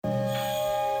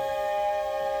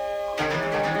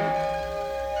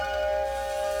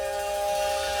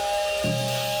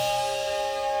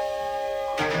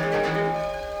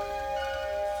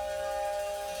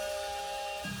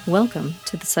Welcome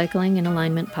to the Cycling in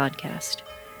Alignment podcast,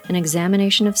 an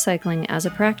examination of cycling as a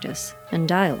practice and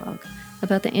dialogue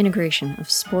about the integration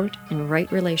of sport in right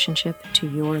relationship to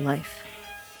your life.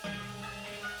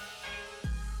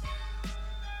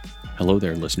 Hello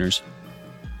there, listeners.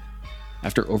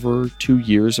 After over 2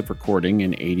 years of recording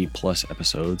and 80 plus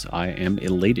episodes, I am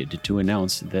elated to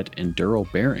announce that Enduro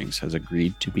Bearings has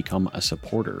agreed to become a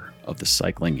supporter of the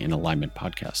Cycling in Alignment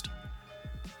podcast.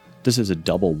 This is a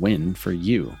double win for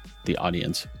you, the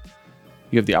audience.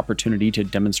 You have the opportunity to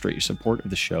demonstrate your support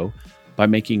of the show by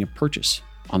making a purchase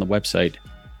on the website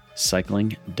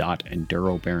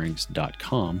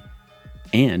cycling.endurobearings.com,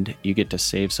 and you get to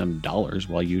save some dollars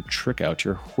while you trick out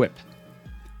your whip.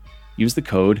 Use the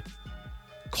code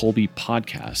Colby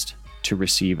Podcast to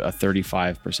receive a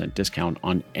 35% discount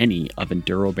on any of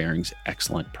Enduro Bearings'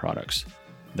 excellent products.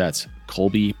 That's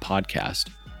Colby Podcast,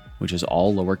 which is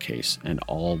all lowercase and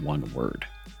all one word.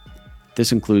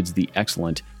 This includes the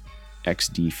excellent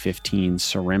XD15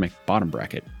 ceramic bottom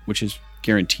bracket, which is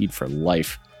guaranteed for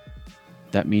life.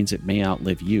 That means it may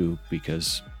outlive you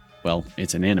because, well,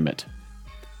 it's inanimate.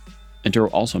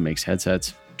 Enduro also makes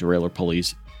headsets, derailleur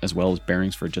pulleys, as well as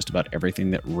bearings for just about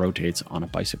everything that rotates on a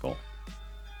bicycle.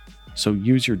 So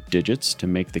use your digits to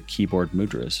make the keyboard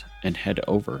mudras and head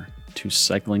over to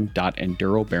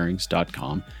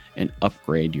cycling.endurobearings.com and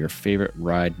upgrade your favorite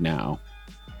ride now.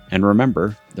 And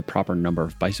remember, the proper number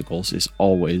of bicycles is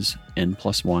always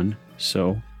N+1,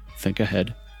 so think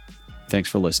ahead. Thanks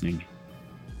for listening.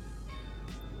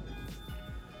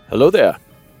 Hello there,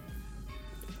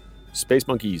 Space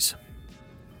Monkeys.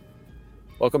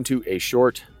 Welcome to a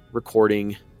short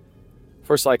recording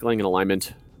for Cycling in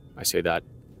Alignment. I say that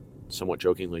somewhat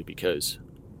jokingly because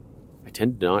I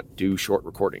tend to not do short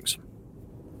recordings.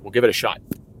 We'll give it a shot.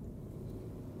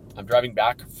 I'm driving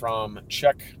back from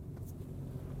Chek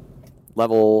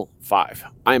Level 5,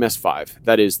 IMS 5.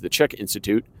 That is the Chek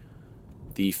Institute,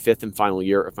 the fifth and final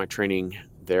year of my training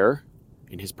there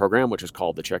in his program, which is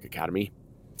called the Chek Academy.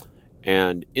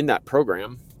 And in that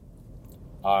program,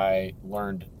 I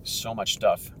learned so much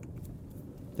stuff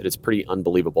that it's pretty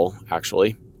unbelievable,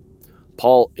 actually.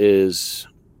 Paul is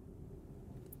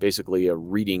basically a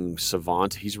reading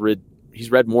savant. He's read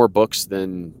more books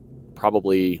than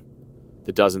probably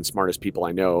the dozen smartest people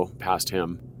I know past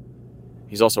him.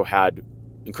 He's also had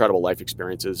incredible life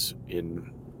experiences in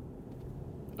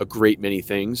a great many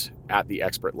things at the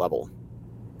expert level.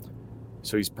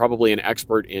 So he's probably an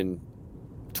expert in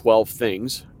 12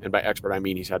 things, and by expert I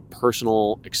mean he's had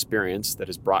personal experience that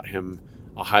has brought him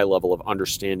a high level of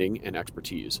understanding and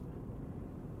expertise.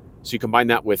 So you combine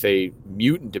that with a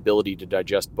mutant ability to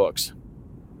digest books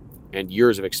and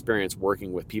years of experience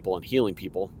working with people and healing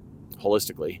people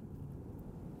holistically,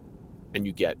 and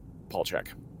you get Paul Chek.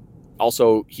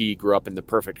 Also, he grew up in the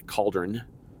perfect cauldron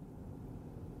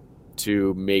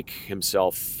to make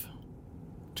himself,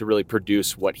 to really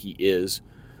produce what he is,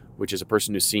 which is a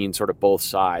person who's seen sort of both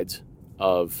sides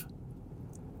of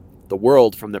the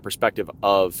world from the perspective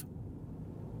of,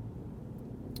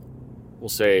 we'll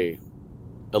say,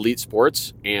 elite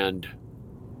sports, and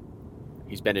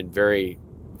he's been in very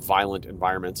violent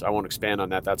environments. I won't expand on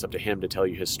that. That's up to him to tell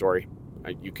you his story.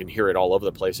 You can hear it all over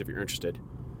the place if you're interested.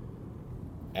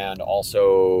 And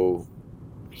also,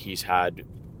 he's had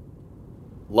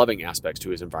loving aspects to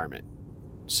his environment.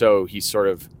 So he's sort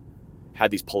of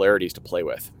had these polarities to play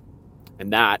with.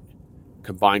 And that,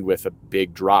 combined with a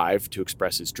big drive to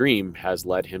express his dream, has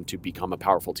led him to become a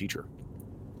powerful teacher.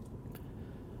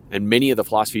 And many of the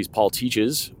philosophies Paul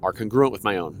teaches are congruent with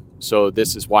my own. So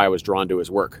this is why I was drawn to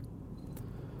his work.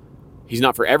 He's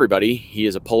not for everybody. He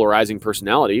is a polarizing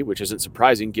personality, which isn't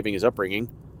surprising given his upbringing.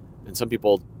 And some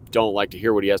people don't like to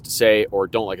hear what he has to say or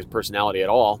don't like his personality at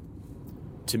all.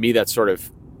 To me, that's sort of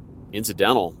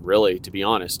incidental, really, to be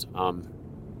honest.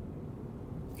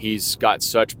 He's got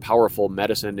such powerful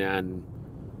medicine and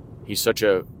he's such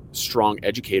a strong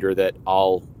educator that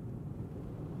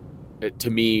to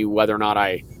me, whether or not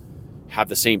I have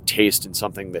the same taste in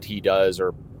something that he does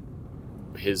or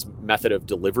his method of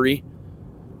delivery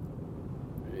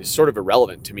is sort of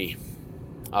irrelevant to me.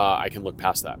 I can look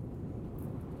past that.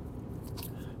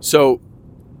 So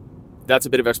that's a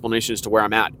bit of explanation as to where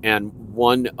I'm at. And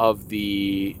one of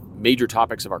the major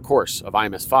topics of our course of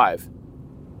IMS 5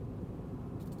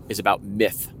 is about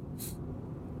myth.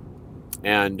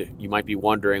 And you might be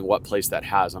wondering what place that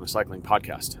has on a cycling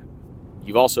podcast.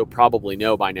 You also probably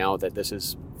know by now that this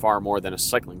is far more than a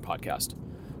cycling podcast.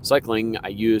 Cycling I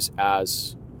use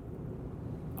as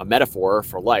a metaphor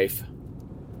for life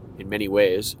in many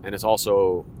ways, and it's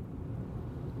also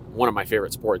one of my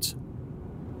favorite sports,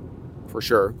 for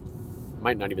sure.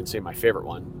 might not even say my favorite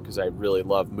one, because I really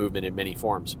love movement in many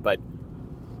forms, but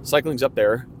cycling's up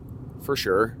there for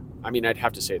sure. I mean, I'd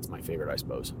have to say it's my favorite, I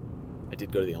suppose. I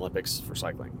did go to the Olympics for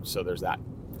cycling, so there's that.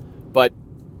 But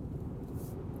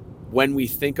when we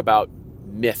think about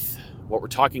myth, what we're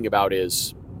talking about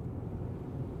is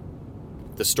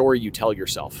the story you tell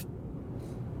yourself.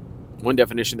 One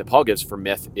definition that Paul gives for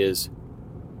myth is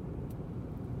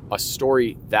a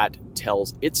story that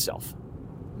tells itself.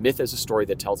 Myth is a story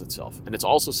that tells itself. And it's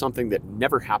also something that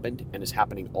never happened and is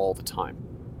happening all the time.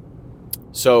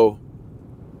 So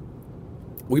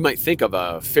we might think of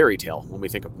a fairy tale when we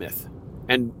think of myth.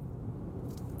 And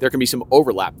there can be some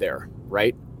overlap there,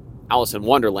 right? Alice in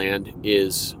Wonderland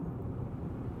is,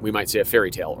 we might say, a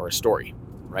fairy tale or a story,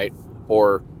 right?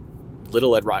 Or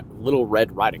Little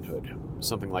Red Riding Hood,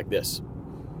 something like this.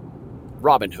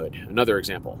 Robin Hood, another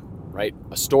example, right?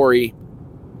 A story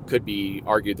could be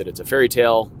argued that it's a fairy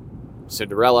tale.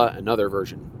 Cinderella, another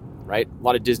version, right? A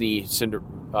lot of Disney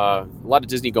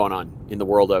going on in the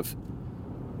world of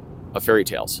fairy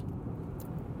tales.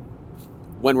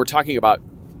 When we're talking about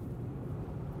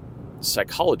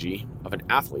psychology of an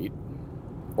athlete,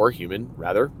 or a human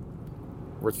rather,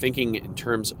 we're thinking in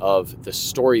terms of the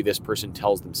story this person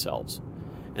tells themselves.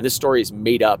 And this story is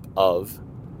made up of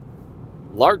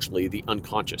largely the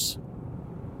unconscious.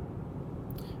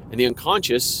 And the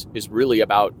unconscious is really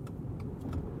about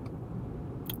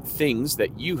things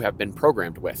that you have been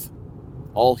programmed with.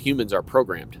 All humans are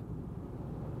programmed.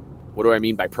 What do I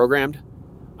mean by programmed?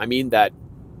 I mean that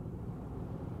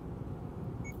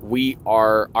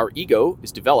our ego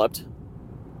is developed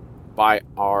by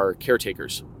our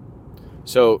caretakers.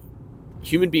 So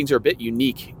human beings are a bit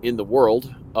unique in the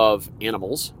world of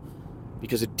animals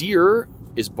because a deer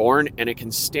is born and it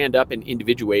can stand up and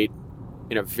individuate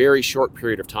in a very short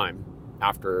period of time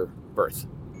after birth.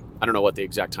 I don't know what the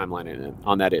exact timeline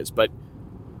on that is, but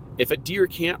if a deer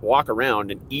can't walk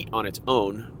around and eat on its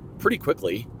own, pretty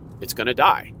quickly, it's going to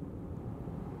die,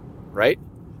 right?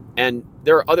 And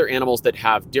there are other animals that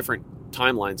have different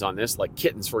timelines on this, like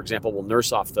kittens, for example, will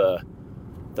nurse off the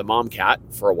mom cat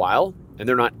for a while, and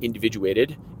they're not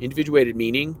individuated. Individuated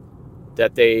meaning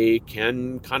that they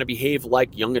can kind of behave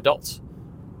like young adults.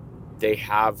 They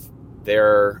have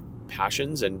their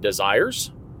passions and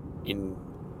desires. In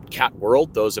cat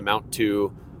world, those amount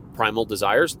to primal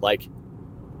desires like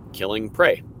killing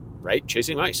prey, right?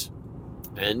 Chasing mice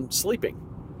and sleeping.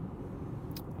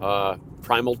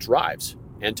 Primal drives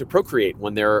and to procreate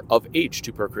when they're of age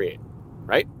to procreate,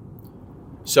 right?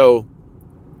 So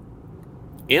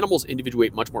animals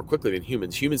individuate much more quickly than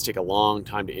humans. Humans take a long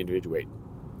time to individuate.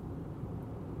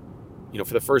 You know,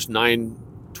 for the first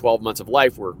 9-12 months of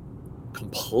life, we're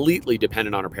completely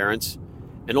dependent on our parents.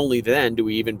 And only then do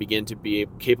we even begin to be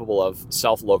capable of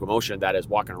self-locomotion, that is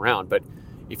walking around. But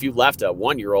if you left a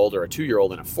 1-year-old or a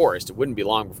 2-year-old in a forest, it wouldn't be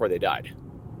long before they died.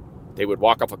 They would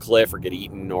walk off a cliff or get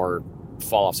eaten or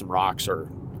fall off some rocks or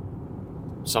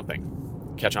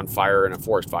something, catch on fire in a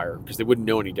forest fire, because they wouldn't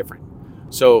know any different.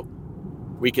 So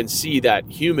we can see that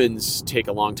humans take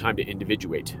a long time to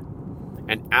individuate.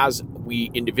 And as we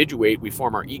individuate, we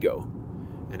form our ego.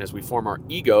 And as we form our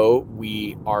ego,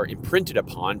 we are imprinted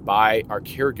upon by our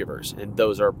caregivers. And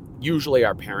those are usually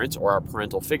our parents or our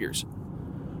parental figures.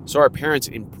 So our parents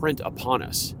imprint upon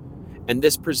us. And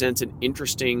this presents an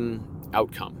interesting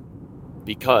outcome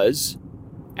because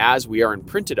as we are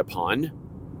imprinted upon,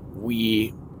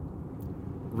 we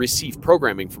receive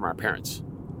programming from our parents.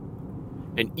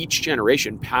 And each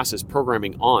generation passes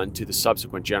programming on to the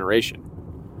subsequent generation.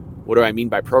 What do I mean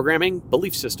by programming?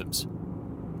 Belief systems.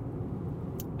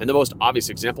 And the most obvious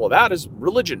example of that is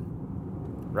religion,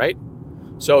 right?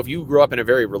 So if you grew up in a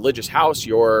very religious house,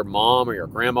 your mom or your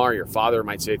grandma or your father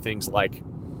might say things like,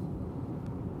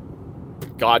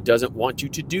 God doesn't want you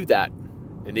to do that.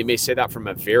 And they may say that from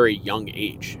a very young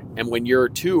age. And when you're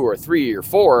 2 or 3 or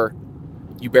 4,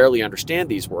 you barely understand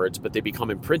these words, but they become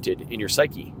imprinted in your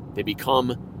psyche. They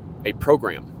become a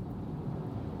program.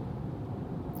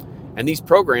 And these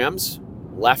programs,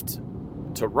 left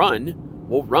to run,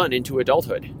 will run into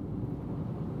adulthood.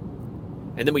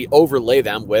 And then we overlay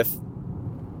them with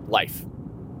life.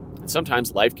 And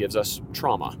sometimes life gives us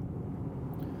trauma.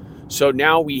 So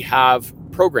now we have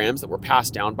programs that were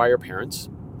passed down by our parents,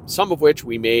 some of which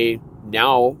we may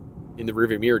now in the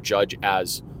rearview mirror judge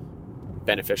as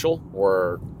beneficial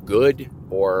or good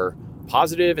or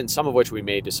positive, and some of which we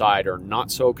may decide are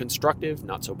not so constructive,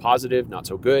 not so positive, not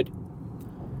so good.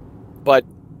 But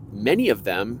many of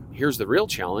them, here's the real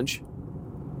challenge,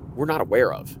 we're not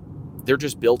aware of. They're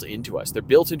just built into us. They're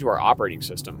built into our operating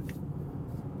system.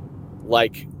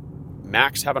 Like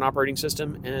Macs have an operating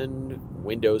system and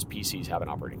Windows PCs have an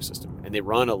operating system, and they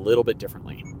run a little bit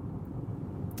differently.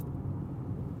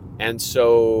 And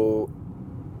so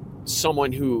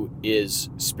someone who is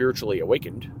spiritually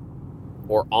awakened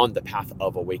or on the path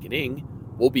of awakening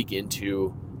will begin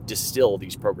to distill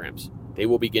these programs. They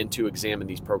will begin to examine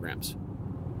these programs.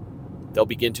 They'll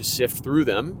begin to sift through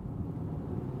them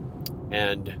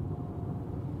and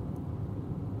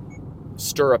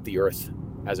stir up the earth,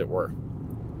 as it were,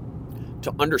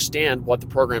 to understand what the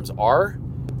programs are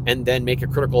and then make a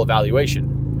critical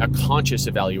evaluation, a conscious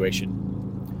evaluation.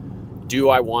 Do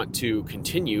I want to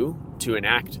continue to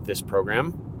enact this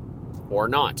program or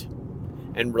not?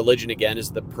 And religion, again,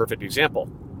 is the perfect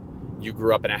example. You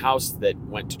grew up in a house that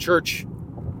went to church,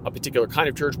 a particular kind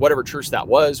of church, whatever church that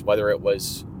was, whether it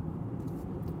was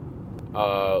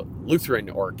Lutheran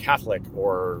or Catholic,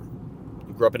 or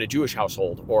you grew up in a Jewish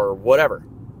household or whatever.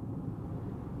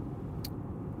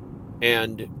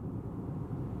 And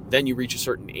then you reach a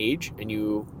certain age and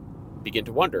you begin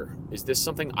to wonder, is this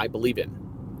something I believe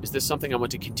in? Is this something I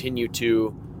want to continue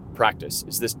to practice?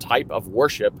 Is this type of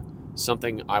worship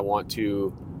something I want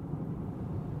to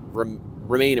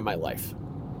remain in my life?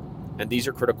 And these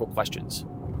are critical questions.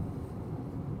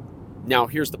 Now,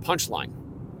 here's the punchline.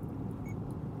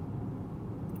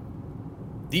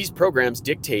 These programs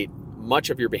dictate much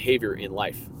of your behavior in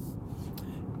life.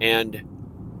 And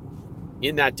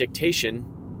in that dictation,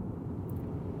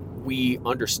 we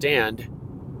understand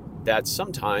that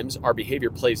sometimes our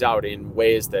behavior plays out in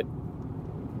ways that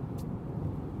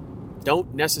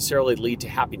don't necessarily lead to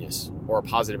happiness or a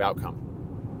positive outcome.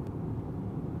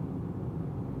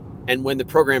 And when the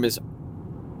program is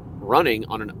running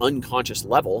on an unconscious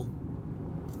level,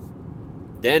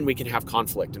 then we can have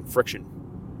conflict and friction.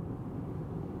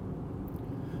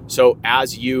 So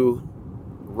as you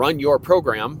run your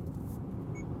program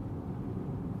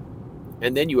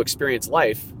and then you experience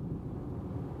life,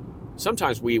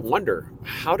 sometimes we wonder,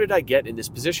 how did I get in this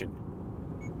position?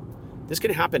 This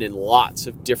can happen in lots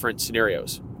of different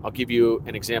scenarios. I'll give you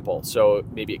an example so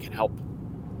maybe it can help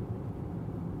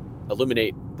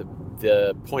illuminate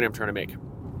the point I'm trying to make.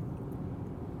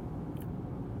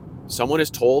 Someone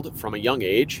is told from a young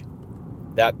age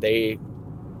that they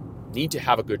need to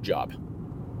have a good job.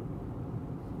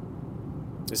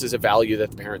 This is a value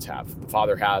that the parents have, the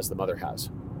father has, the mother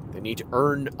has. They need to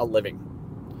earn a living,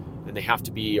 and they have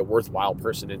to be a worthwhile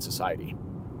person in society.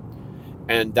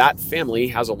 And that family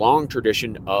has a long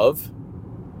tradition of,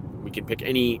 we can pick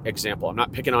any example. I'm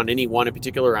not picking on any one in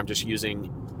particular. I'm just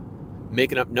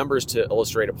making up numbers to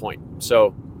illustrate a point.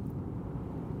 So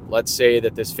let's say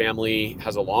that this family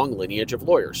has a long lineage of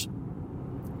lawyers,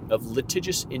 of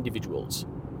litigious individuals.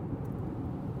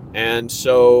 And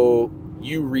so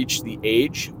you reach the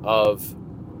age of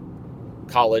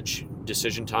college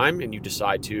decision time and you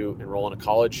decide to enroll in a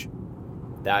college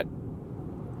that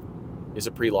is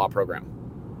a pre-law program.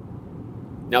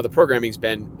 Now, the programming's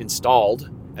been installed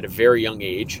at a very young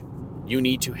age. You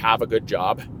need to have a good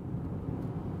job.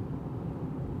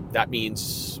 That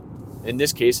means, in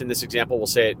this case, in this example, we'll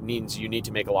say it means you need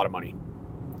to make a lot of money.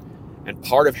 And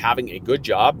part of having a good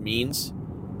job means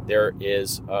there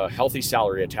is a healthy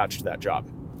salary attached to that job.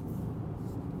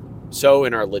 So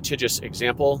in our litigious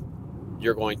example,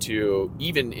 you're going to,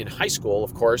 even in high school,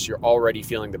 of course, you're already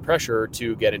feeling the pressure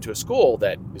to get into a school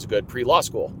that is a good pre-law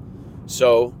school.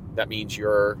 So that means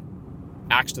you're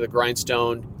axe to the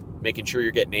grindstone, making sure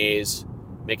you're getting A's,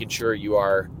 making sure you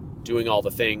are doing all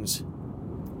the things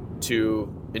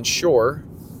to ensure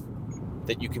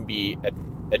that you can be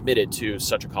admitted to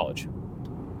such a college.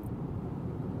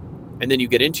 And then you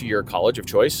get into your college of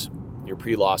choice, your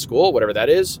pre-law school, whatever that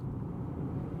is,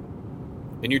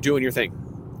 and you're doing your thing.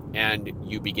 And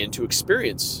you begin to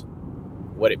experience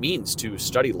what it means to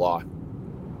study law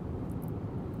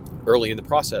early in the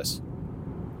process.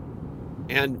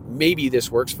 And maybe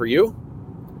this works for you,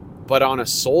 but on a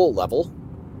soul level,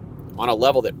 on a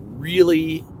level that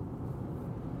really,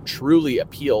 truly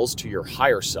appeals to your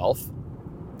higher self,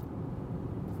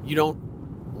 you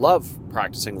don't love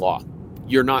practicing law.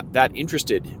 You're not that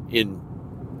interested in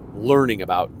learning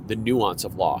about the nuance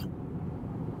of law.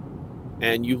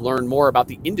 And you learn more about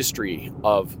the industry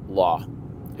of law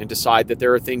and decide that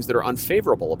there are things that are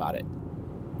unfavorable about it,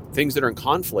 things that are in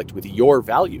conflict with your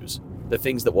values, the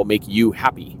things that will make you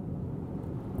happy.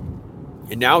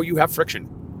 And now you have friction.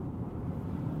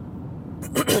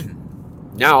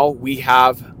 Now we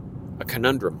have a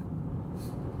conundrum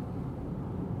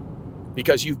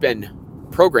because you've been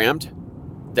programmed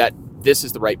that this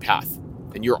is the right path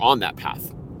and you're on that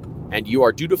path and you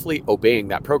are dutifully obeying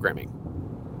that programming.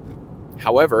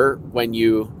 However, when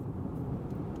you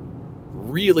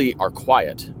really are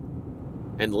quiet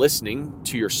and listening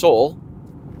to your soul,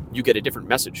 you get a different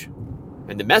message.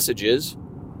 And the message is,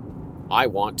 I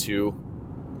want to,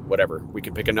 whatever. We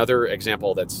can pick another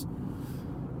example that's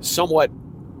somewhat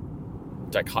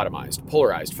dichotomized,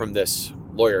 polarized from this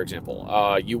lawyer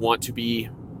example. You want to be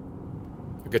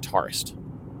a guitarist,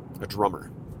 a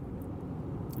drummer.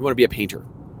 You want to be a painter.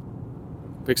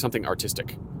 Pick something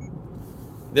artistic.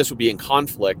 This would be in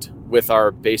conflict with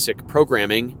our basic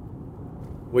programming,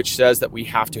 which says that we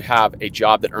have to have a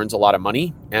job that earns a lot of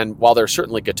money. And while there are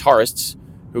certainly guitarists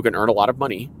who can earn a lot of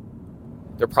money,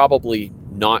 they're probably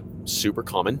not super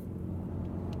common.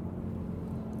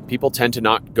 People tend to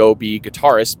not go be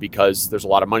guitarists because there's a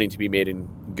lot of money to be made in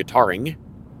guitaring,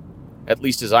 at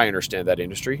least as I understand that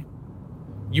industry.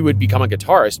 You would become a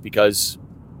guitarist because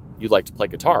you like to play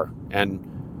guitar. And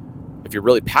if you're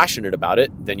really passionate about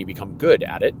it, then you become good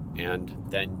at it. And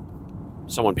then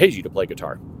someone pays you to play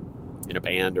guitar in a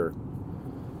band, or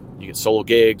you get solo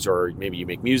gigs, or maybe you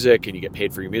make music and you get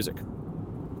paid for your music.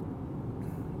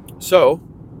 So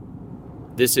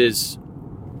this is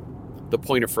the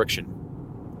point of friction.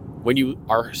 When you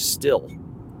are still,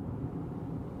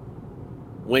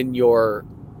 when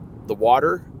the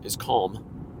water is calm,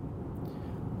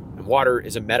 and water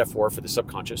is a metaphor for the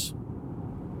subconscious.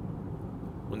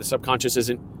 When the subconscious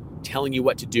isn't telling you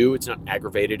what to do, it's not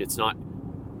aggravated, it's not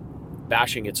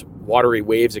bashing its watery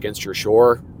waves against your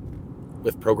shore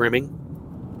with programming.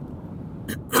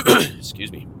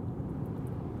 Excuse me.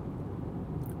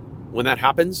 When that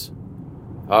happens,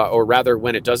 or rather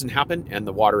when it doesn't happen and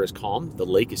the water is calm, the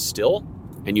lake is still,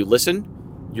 and you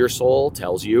listen, your soul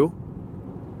tells you,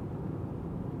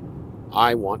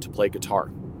 I want to play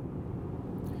guitar.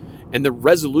 And the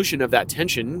resolution of that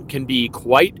tension can be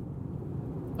quite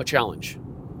a challenge.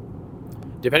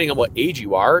 Depending on what age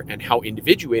you are and how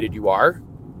individuated you are,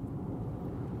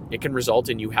 it can result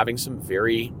in you having some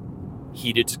very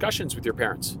heated discussions with your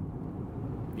parents.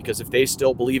 Because if they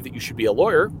still believe that you should be a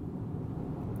lawyer,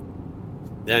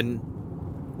 then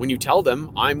when you tell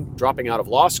them, I'm dropping out of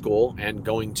law school and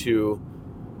going to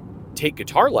take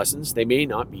guitar lessons, they may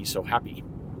not be so happy.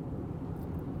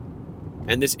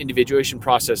 And this individuation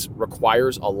process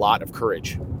requires a lot of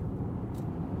courage.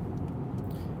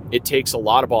 It takes a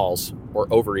lot of balls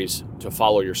or ovaries to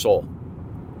follow your soul.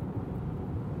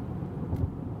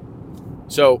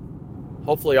 So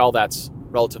hopefully all that's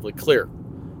relatively clear.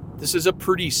 This is a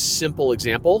pretty simple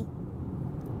example.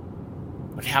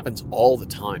 It happens all the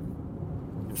time.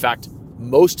 In fact,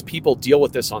 most people deal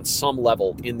with this on some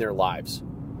level in their lives.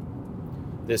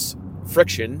 This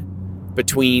friction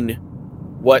between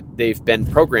what they've been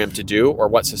programmed to do, or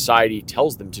what society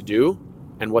tells them to do,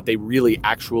 and what they really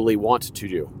actually want to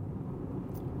do.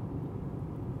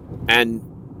 And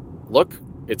look,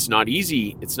 it's not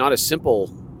easy. It's not as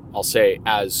simple, I'll say,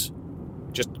 as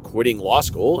just quitting law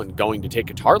school and going to take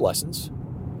guitar lessons.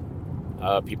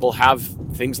 People have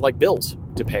things like bills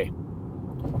to pay.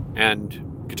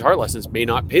 And guitar lessons may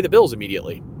not pay the bills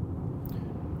immediately.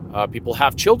 People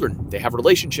have children. They have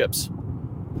relationships.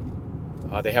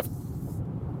 They have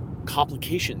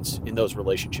complications in those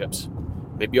relationships.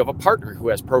 Maybe you have a partner who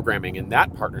has programming, and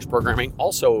that partner's programming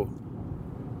also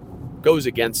goes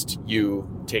against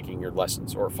you taking your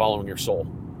lessons or following your soul.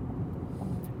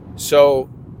 So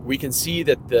we can see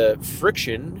that the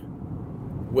friction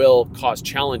will cause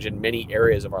challenge in many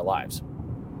areas of our lives.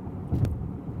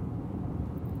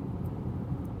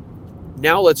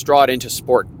 Now let's draw it into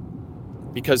sport,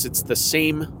 because it's the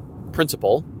same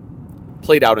principle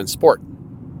played out in sport.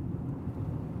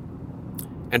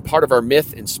 And part of our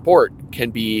myth in sport can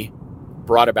be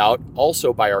brought about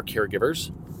also by our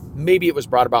caregivers. Maybe it was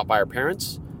brought about by our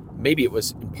parents. Maybe it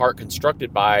was in part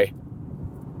constructed by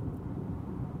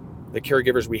the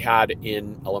caregivers we had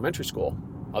in elementary school,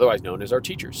 otherwise known as our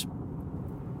teachers.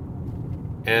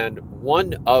 And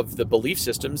one of the belief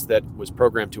systems that was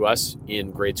programmed to us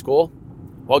in grade school,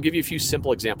 well, I'll give you a few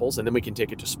simple examples and then we can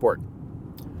take it to sport.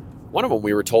 One of them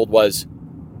we were told was,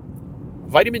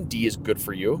 vitamin D is good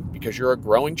for you because you're a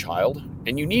growing child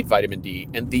and you need vitamin D.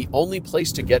 And the only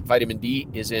place to get vitamin D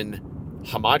is in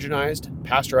homogenized,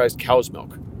 pasteurized cow's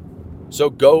milk. So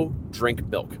go drink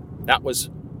milk. That was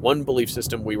one belief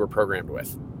system we were programmed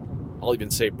with. I'll even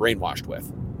say brainwashed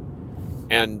with.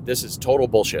 And this is total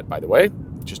bullshit, by the way,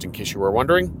 just in case you were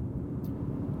wondering.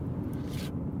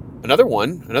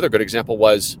 Another good example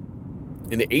was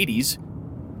in the 80s,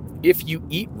 if you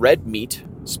eat red meat,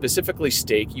 specifically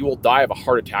steak, you will die of a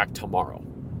heart attack tomorrow.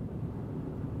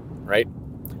 Right?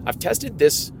 I've tested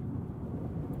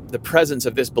the presence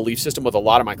of this belief system with a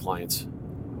lot of my clients,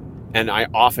 and I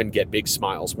often get big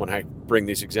smiles when I bring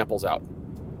these examples out.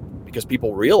 because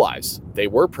people realize they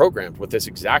were programmed with this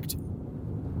exact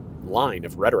line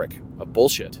of rhetoric, of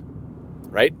bullshit,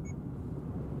 right?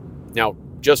 Now,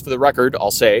 just for the record,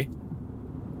 I'll say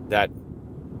that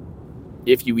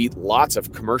if you eat lots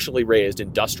of commercially raised,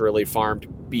 industrially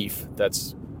farmed beef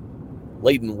that's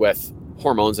laden with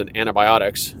hormones and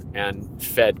antibiotics and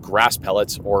fed grass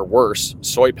pellets or worse,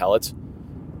 soy pellets,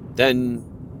 then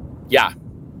yeah,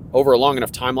 over a long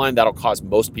enough timeline, that'll cause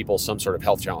most people some sort of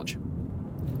health challenge.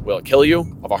 Will it kill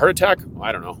you of a heart attack?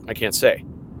 I don't know. I can't say.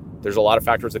 There's a lot of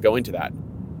factors that go into that.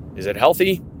 Is it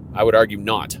healthy? I would argue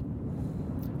not,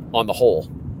 on the whole.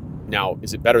 Now,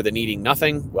 is it better than eating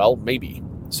nothing? Well, maybe.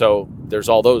 So there's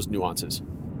all those nuances.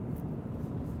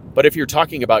 But if you're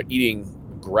talking about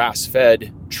eating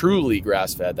grass-fed, truly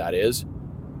grass-fed, that is,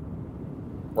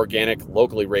 organic,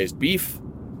 locally raised beef,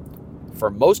 for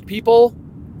most people,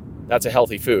 that's a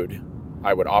healthy food,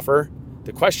 I would offer.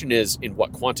 The question is, in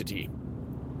what quantity?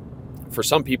 For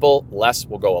some people, less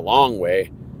will go a long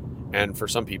way, and for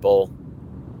some people,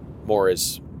 more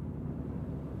is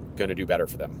going to do better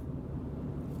for them.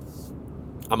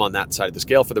 I'm on that side of the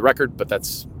scale for the record, but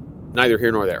that's neither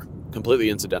here nor there. Completely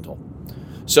incidental.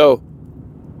 So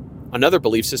another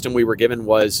belief system we were given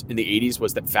was in the 80s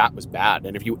was that fat was bad.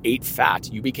 And if you ate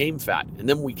fat, you became fat. And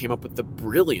then we came up with the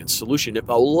brilliant solution of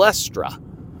Olestra.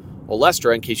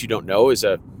 Olestra, in case you don't know, is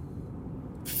a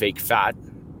fake fat.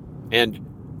 And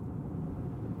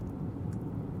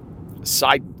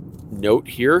side note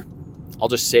here, I'll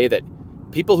just say that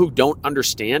people who don't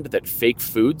understand that fake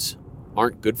foods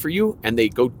aren't good for you and they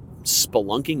go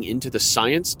spelunking into the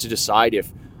science to decide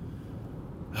if,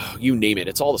 you name it,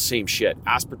 it's all the same shit.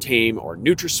 Aspartame or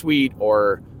NutraSweet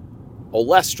or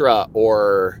Olestra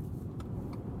or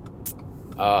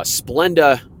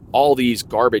Splenda, all these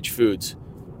garbage foods.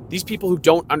 These people who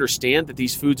don't understand that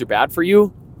these foods are bad for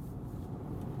you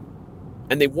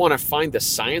and they want to find the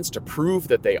science to prove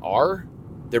that they are,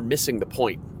 they're missing the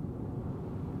point.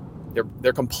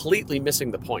 They're completely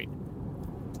missing the point.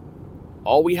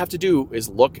 All we have to do is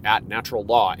look at natural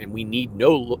law, and we need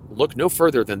look no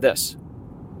further than this.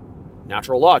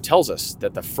 Natural law tells us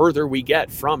that the further we get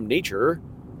from nature,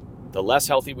 the less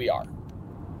healthy we are.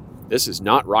 This is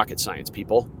not rocket science,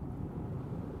 people.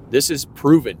 This is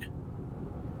proven.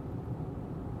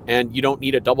 And you don't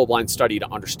need a double-blind study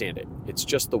to understand it. It's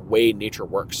just the way nature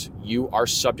works. You are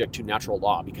subject to natural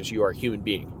law because you are a human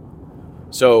being.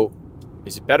 So,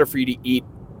 is it better for you to eat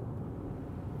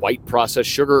white processed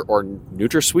sugar or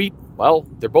NutraSweet? Well,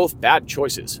 they're both bad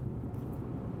choices.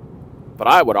 But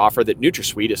I would offer that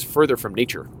NutraSweet is further from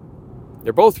nature.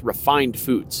 They're both refined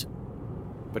foods,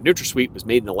 but NutraSweet was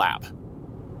made in the lab.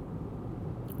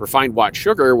 Refined white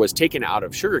sugar was taken out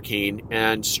of sugarcane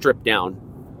and stripped down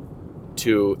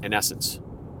to an essence.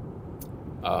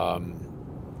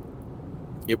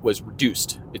 It was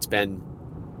reduced. It's been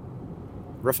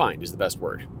refined is the best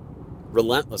word.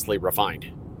 Relentlessly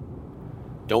refined.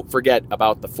 Don't forget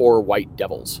about the 4 white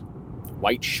devils.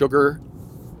 White sugar,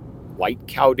 white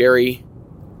cow dairy,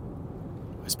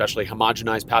 especially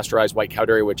homogenized, pasteurized white cow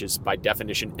dairy, which is by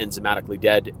definition enzymatically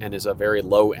dead and is a very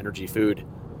low energy food.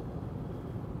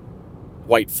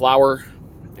 White flour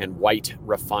and white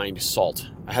refined salt.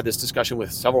 I had this discussion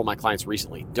with several of my clients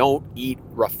recently. Don't eat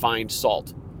refined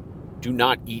salt. Do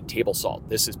not eat table salt.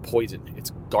 This is poison.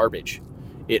 It's garbage.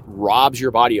 It robs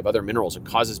your body of other minerals and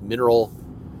causes mineral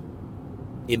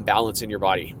imbalance in your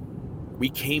body. We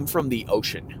came from the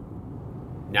ocean.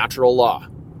 Natural law.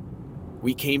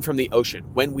 We came from the ocean.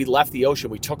 When we left the ocean,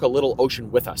 we took a little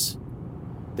ocean with us.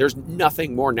 There's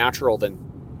nothing more natural than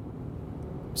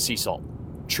sea salt.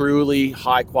 Truly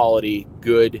high quality,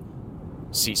 good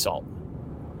sea salt.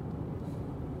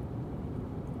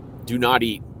 Do not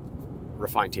eat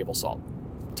refined table salt.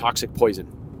 Toxic poison.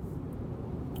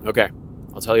 Okay,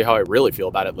 I'll tell you how I really feel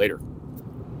about it later.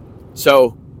 So,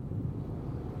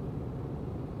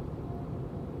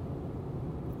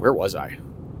 where was I?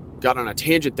 Got on a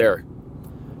tangent there.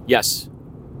 Yes,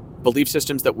 belief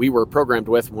systems that we were programmed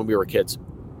with when we were kids.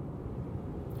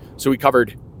 So we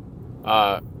covered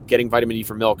getting vitamin D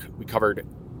from milk. We covered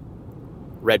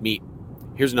red meat.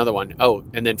 Here's another one. Oh,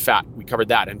 and then fat. We covered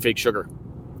that, and fake sugar,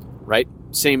 right?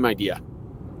 Same idea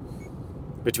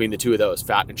between the two of those,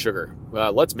 fat and sugar.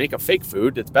 Let's make a fake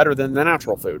food that's better than the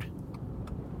natural food.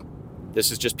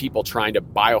 This is just people trying to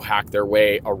biohack their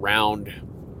way around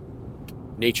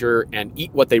nature and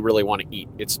eat what they really want to eat.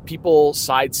 It's people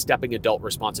sidestepping adult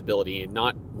responsibility and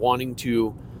not wanting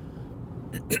to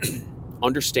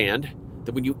understand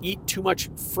that when you eat too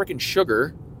much frickin'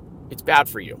 sugar, it's bad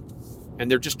for you. And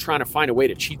they're just trying to find a way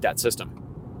to cheat that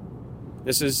system.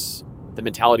 This is the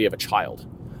mentality of a child.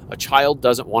 A child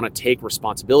doesn't want to take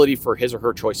responsibility for his or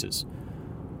her choices.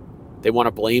 They want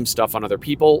to blame stuff on other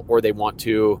people, or they want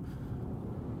to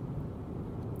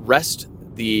rest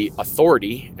the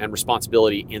authority and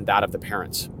responsibility in that of the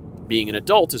parents. Being an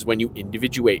adult is when you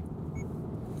individuate,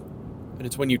 and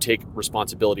it's when you take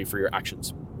responsibility for your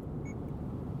actions.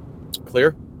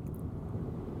 Clear?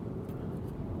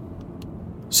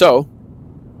 So,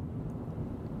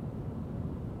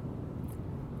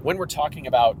 when we're talking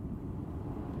about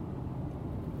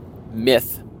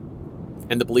myth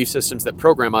and the belief systems that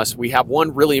program us, we have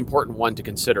one really important one to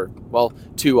consider. Well,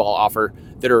 two I'll offer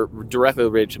that are directly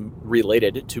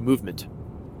related to movement.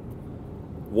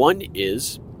 One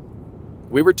is,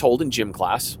 we were told in gym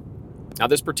class, now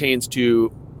this pertains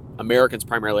to Americans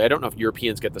primarily. I don't know if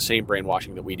Europeans get the same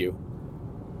brainwashing that we do.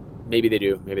 Maybe they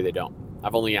do, maybe they don't.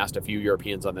 I've only asked a few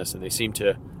Europeans on this and they seem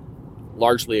to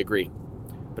largely agree.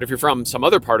 But if you're from some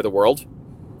other part of the world,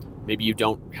 maybe you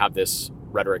don't have this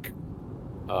rhetoric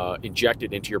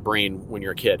injected into your brain when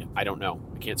you're a kid. I don't know.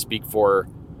 I can't speak for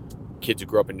kids who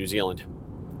grew up in New Zealand,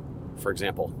 for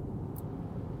example.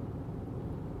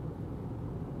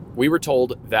 We were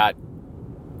told that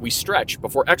we stretch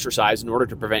before exercise in order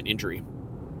to prevent injury.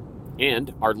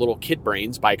 And our little kid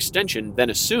brains, by extension, then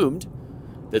assumed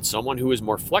that someone who is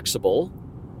more flexible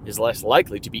is less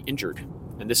likely to be injured.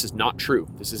 And this is not true.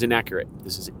 This is inaccurate.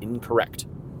 This is incorrect.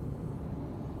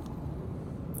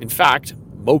 In fact,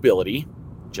 mobility,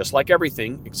 just like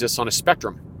everything, exists on a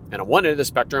spectrum. And on one end of the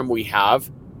spectrum, we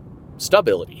have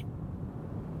stability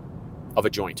of a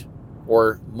joint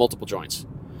or multiple joints.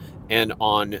 And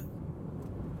on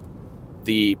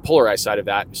the polarized side of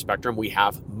that spectrum, we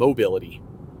have mobility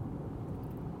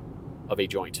of a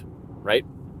joint, right?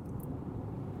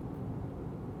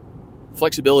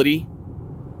 Flexibility,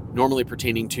 normally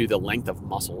pertaining to the length of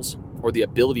muscles or the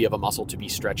ability of a muscle to be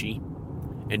stretchy,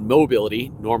 and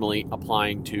mobility normally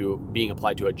being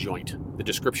applied to a joint, the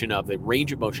description of the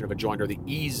range of motion of a joint or the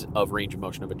ease of range of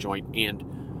motion of a joint,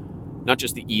 and not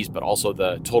just the ease, but also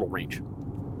the total range,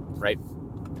 right?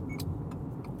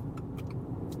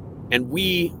 And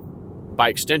we, by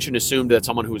extension, assumed that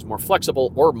someone who was more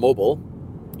flexible or mobile,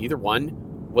 either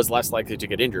one, was less likely to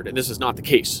get injured. And this is not the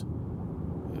case.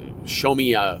 Show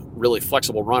me a really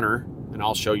flexible runner, and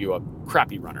I'll show you a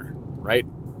crappy runner, right?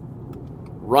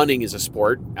 Running is a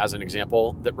sport, as an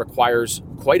example, that requires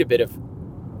quite a bit of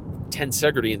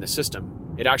tensegrity in the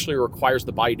system. It actually requires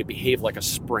the body to behave like a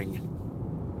spring.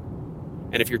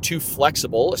 And if you're too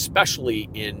flexible, especially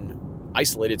in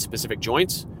isolated specific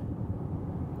joints,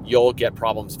 you'll get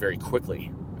problems very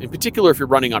quickly. In particular, if you're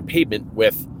running on pavement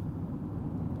with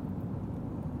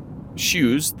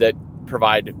shoes that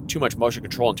provide too much motion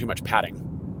control and too much padding.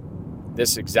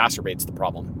 This exacerbates the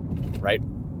problem, right?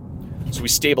 So we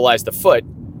stabilize the foot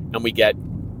and we get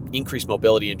increased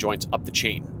mobility in joints up the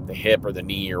chain, the hip or the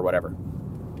knee or whatever.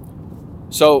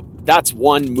 So that's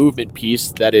one movement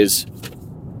piece that is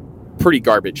pretty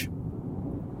garbage.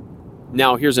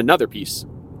 Now here's another piece.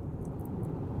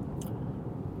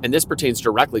 And this pertains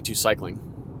directly to cycling.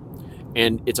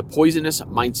 And it's a poisonous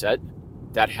mindset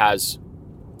that has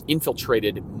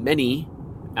infiltrated many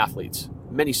athletes,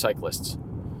 many cyclists.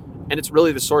 And it's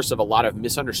really the source of a lot of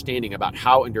misunderstanding about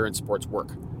how endurance sports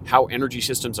work, how energy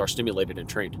systems are stimulated and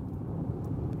trained.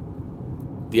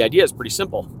 The idea is pretty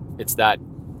simple. It's that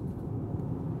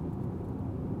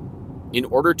in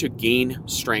order to gain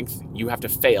strength, you have to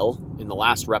fail in the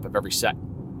last rep of every set,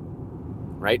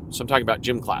 right? So I'm talking about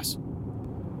gym class.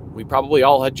 We probably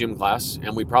all had gym class,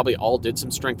 and we probably all did some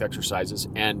strength exercises,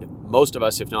 and most of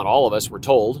us, if not all of us, were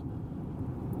told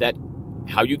that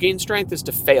how you gain strength is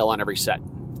to fail on every set,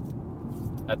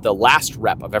 at the last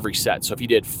rep of every set. So if you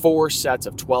did 4 sets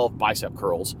of 12 bicep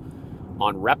curls,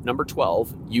 on rep number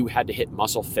 12, you had to hit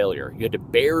muscle failure. You had to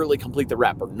barely complete the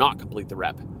rep or not complete the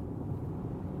rep.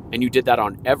 And you did that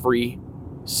on every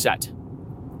set.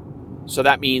 So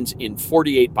that means in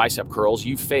 48 bicep curls,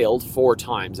 you failed 4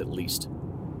 times at least.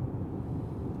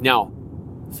 Now,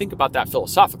 think about that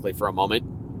philosophically for a moment.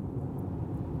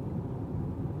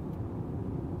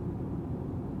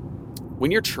 When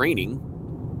you're training,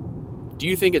 do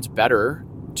you think it's better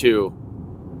to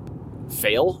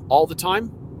fail all the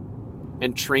time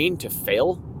and train to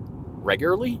fail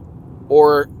regularly?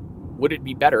 Or would it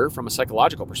be better from a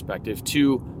psychological perspective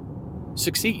to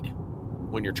succeed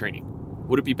when you're training?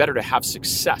 Would it be better to have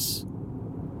success,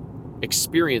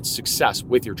 experience success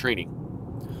with your training?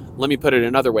 Let me put it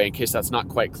another way in case that's not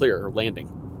quite clear or landing.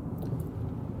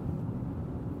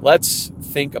 Let's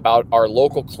think about our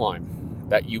local climb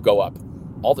that you go up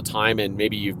all the time, and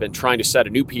maybe you've been trying to set a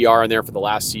new PR in there for the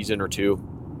last season or two,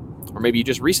 or maybe you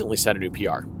just recently set a new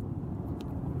PR.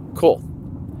 Cool.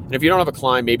 And if you don't have a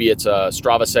climb, maybe it's a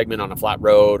Strava segment on a flat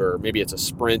road, or maybe it's a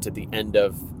sprint at the end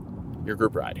of your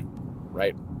group ride,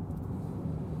 right?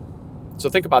 So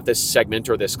think about this segment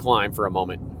or this climb for a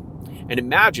moment, and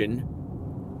imagine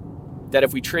that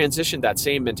if we transitioned that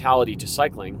same mentality to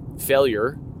cycling,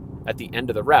 failure at the end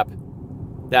of the rep,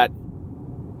 that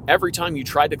every time you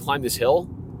tried to climb this hill,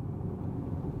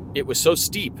 it was so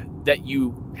steep that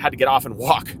you had to get off and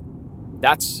walk.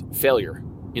 That's failure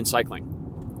in cycling,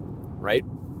 right?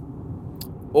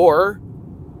 Or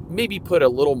maybe put a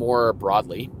little more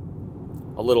broadly,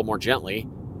 a little more gently,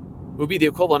 would be the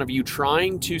equivalent of you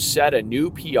trying to set a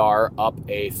new PR up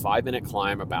a 5-minute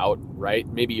climb about, right?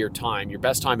 Maybe your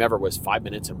best time ever was 5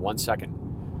 minutes and 1 second.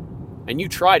 And you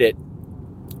tried it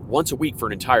once a week for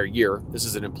an entire year. This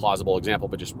is an implausible example,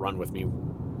 but just run with me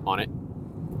on it.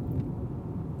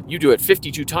 You do it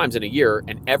 52 times in a year,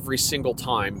 and every single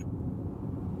time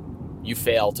you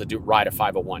fail to ride a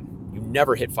 501. You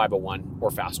never hit 501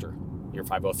 or faster. You're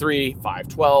 503,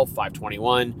 512,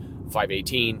 521,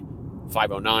 518,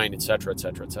 509, etc.,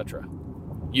 etc., etc.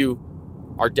 You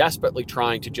are desperately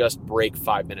trying to just break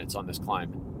 5 minutes on this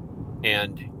climb,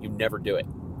 and you never do it.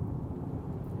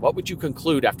 What would you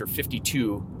conclude after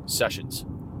 52 sessions?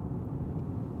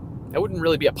 That wouldn't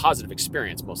really be a positive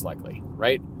experience, most likely,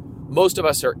 right? Most of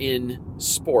us are in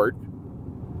sport,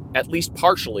 at least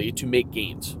partially, to make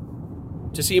gains,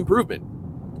 to see improvement.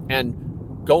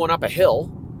 And going up a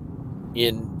hill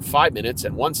in 5 minutes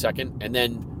and 1 second, and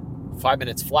then 5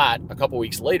 minutes flat a couple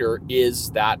weeks later,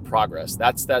 is that progress.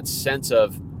 That's that sense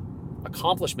of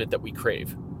accomplishment that we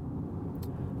crave.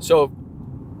 So,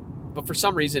 but for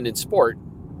some reason in sport,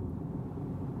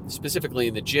 specifically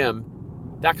in the gym,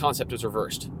 that concept is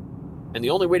reversed. And the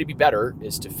only way to be better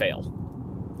is to fail.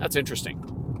 That's interesting.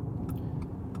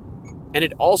 And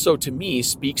it also, to me,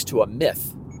 speaks to a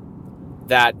myth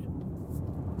that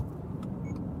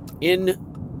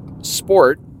in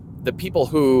sport, the people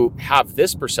who have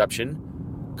this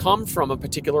perception come from a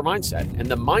particular mindset. And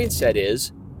the mindset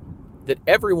is that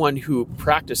everyone who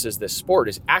practices this sport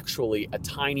is actually a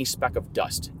tiny speck of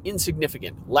dust,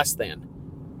 insignificant, less than.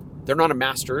 They're not a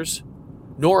masters,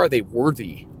 nor are they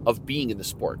worthy of being in the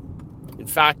sport. In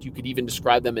fact, you could even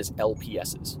describe them as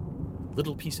LPSs,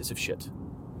 little pieces of shit.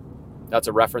 That's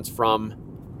a reference from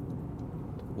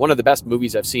one of the best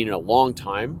movies I've seen in a long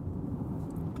time.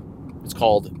 It's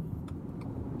called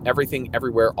Everything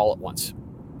Everywhere All at Once.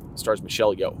 It stars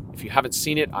Michelle Yeoh. If you haven't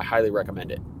seen it, I highly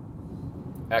recommend it.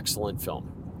 Excellent film.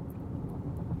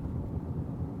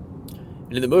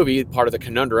 And in the movie, part of the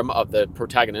conundrum of the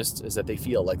protagonists is that they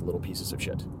feel like little pieces of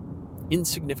shit.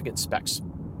 Insignificant specks.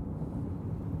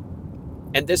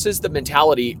 And this is the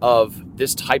mentality of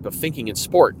this type of thinking in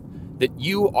sport, that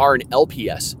you are an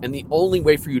LPS, and the only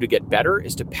way for you to get better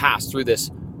is to pass through this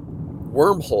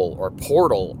wormhole or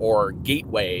portal or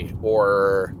gateway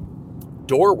or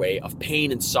doorway of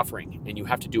pain and suffering, and you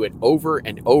have to do it over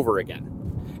and over again.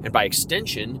 And by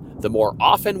extension, the more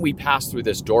often we pass through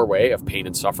this doorway of pain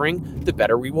and suffering, the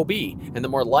better we will be, and the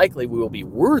more likely we will be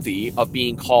worthy of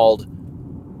being called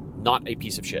not a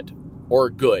piece of shit, or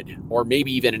good, or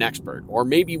maybe even an expert, or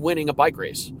maybe winning a bike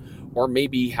race, or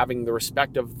maybe having the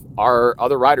respect of our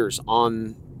other riders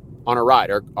on a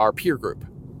ride, our peer group,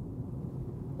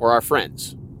 or our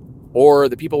friends, or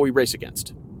the people we race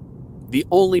against. The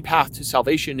only path to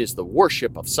salvation is the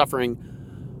worship of suffering.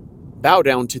 Bow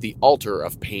down to the altar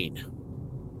of pain.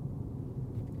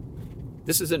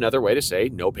 This is another way to say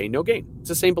no pain, no gain. It's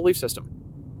the same belief system.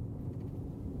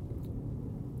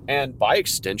 And by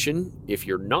extension, if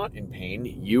you're not in pain,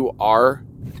 you are,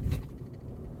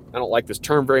 I don't like this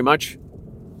term very much,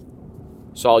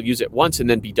 so I'll use it once and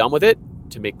then be done with it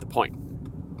to make the point.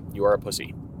 You are a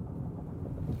pussy.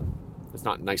 It's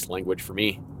not nice language for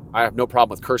me. I have no problem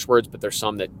with curse words, but there's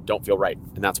some that don't feel right,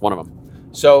 and that's one of them.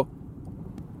 So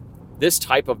this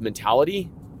type of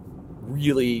mentality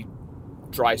really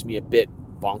drives me a bit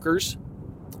bonkers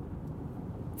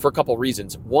for a couple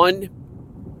reasons. One,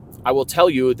 I will tell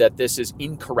you that this is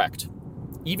incorrect,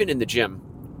 even in the gym.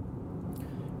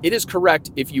 It is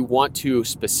correct if you want to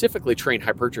specifically train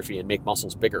hypertrophy and make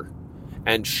muscles bigger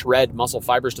and shred muscle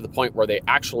fibers to the point where they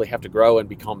actually have to grow and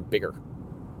become bigger.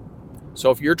 So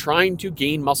if you're trying to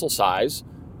gain muscle size,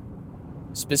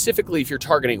 specifically if you're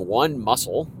targeting one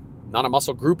muscle, not a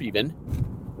muscle group even,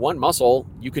 one muscle,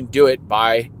 you can do it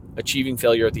by achieving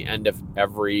failure at the end of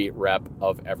every rep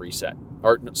of every set.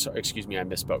 Or, sorry, excuse me, I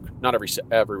misspoke. Not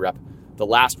every rep, the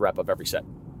last rep of every set.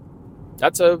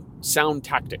 That's a sound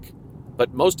tactic.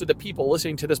 But most of the people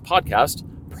listening to this podcast,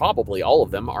 probably all of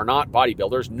them, are not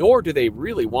bodybuilders, nor do they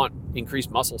really want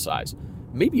increased muscle size.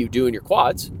 Maybe you do in your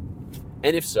quads.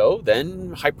 And if so,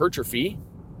 then hypertrophy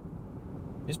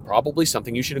is probably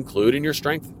something you should include in your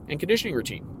strength and conditioning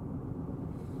routine.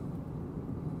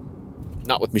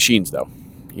 Not with machines, though.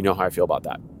 You know how I feel about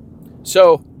that.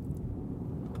 So,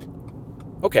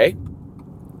 okay.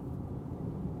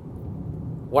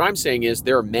 What I'm saying is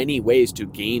there are many ways to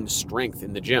gain strength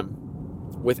in the gym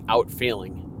without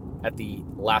failing at the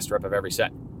last rep of every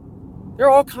set. There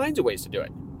are all kinds of ways to do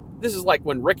it. This is like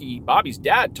when Ricky Bobby's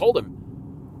dad told him,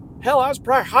 hell, I was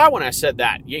probably high when I said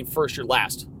that. You ain't first, you're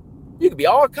last. You could be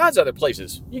all kinds of other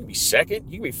places. You can be second,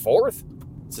 you can be fourth.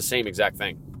 It's the same exact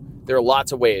thing. There are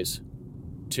lots of ways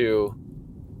to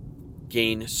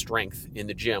gain strength in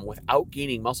the gym without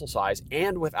gaining muscle size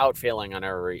and without failing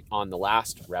on the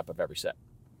last rep of every set.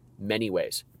 Many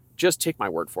ways. Just take my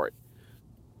word for it.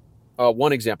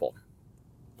 One example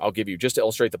I'll give you just to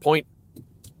illustrate the point.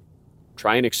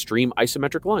 Try an extreme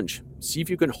isometric lunge. See if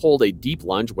you can hold a deep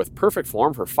lunge with perfect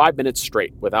form for 5 minutes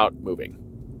straight without moving.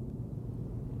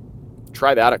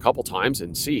 Try that a couple times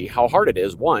and see how hard it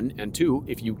is, one, and two,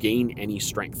 if you gain any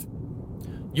strength.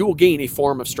 You will gain a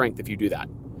form of strength if you do that.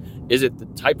 Is it the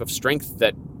type of strength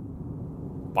that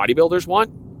bodybuilders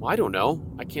want? Well, I don't know.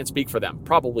 I can't speak for them.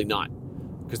 Probably not,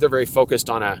 because they're very focused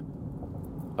on a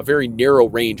very narrow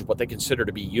range of what they consider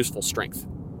to be useful strength.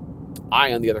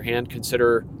 I, on the other hand,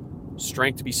 consider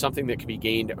strength to be something that can be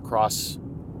gained across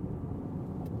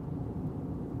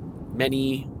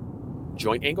many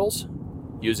joint angles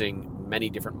using many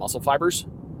different muscle fibers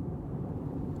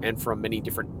and from many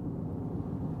different,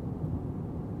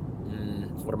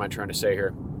 what am I trying to say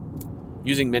here?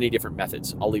 Using many different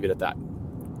methods. I'll leave it at that.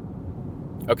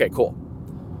 Okay, cool.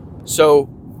 So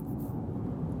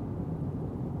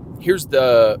here's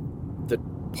the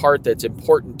part that's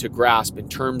important to grasp in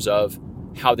terms of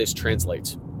how this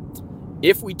translates.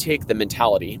 If we take the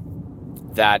mentality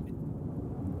that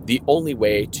the only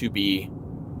way to be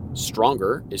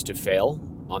stronger is to fail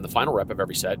on the final rep of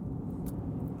every set,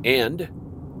 and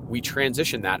we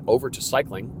transition that over to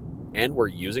cycling, and we're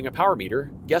using a power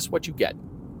meter, guess what you get?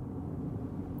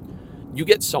 You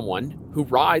get someone who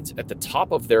rides at the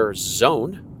top of their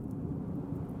zone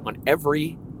on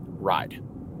every ride.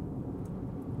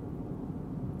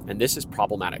 And this is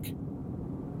problematic.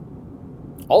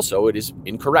 Also, it is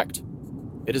incorrect.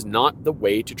 It is not the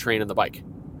way to train on the bike,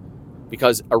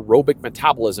 because aerobic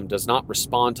metabolism does not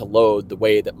respond to load the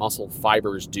way that muscle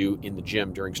fibers do in the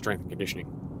gym during strength and conditioning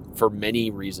for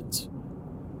many reasons.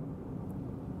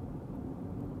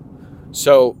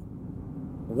 So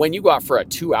when you go out for a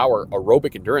 2-hour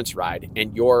aerobic endurance ride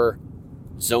and your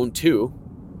zone 2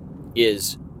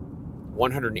 is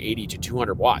 180 to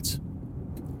 200 watts,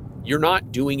 you're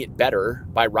not doing it better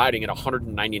by riding at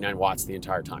 199 watts the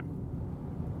entire time.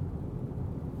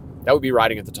 That would be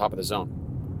riding at the top of the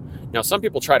zone. Now, some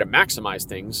people try to maximize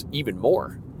things even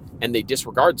more, and they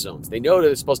disregard zones. They know that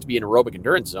it's supposed to be an aerobic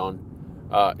endurance zone,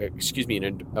 an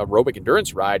aerobic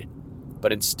endurance ride,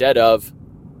 but instead of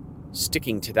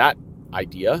sticking to that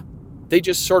idea, they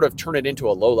just sort of turn it into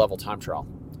a low-level time trial.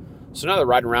 So now they're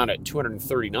riding around at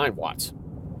 239 watts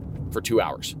for 2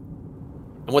 hours.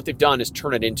 And what they've done is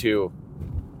turn it into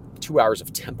 2 hours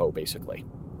of tempo, basically.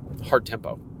 Hard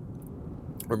tempo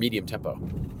or medium tempo.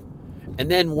 And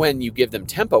then when you give them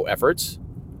tempo efforts,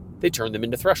 they turn them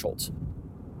into thresholds.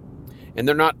 And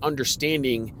they're not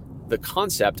understanding the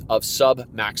concept of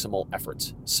sub-maximal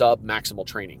efforts, sub-maximal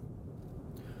training.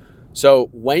 So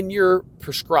when you're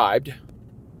prescribed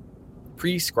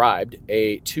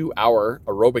a 2-hour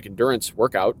aerobic endurance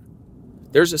workout,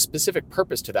 there's a specific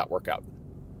purpose to that workout.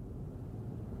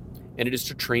 And it is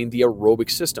to train the aerobic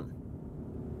system.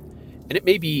 And it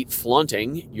may be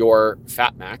flaunting your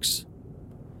fat max.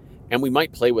 And we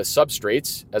might play with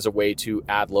substrates as a way to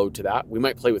add load to that. We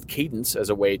might play with cadence as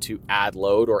a way to add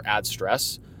load or add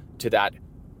stress to that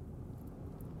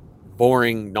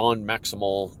boring,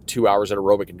 non-maximal 2 hours at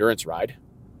aerobic endurance ride.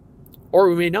 Or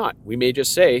we may not. We may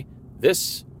just say,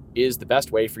 this is the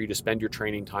best way for you to spend your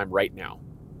training time right now.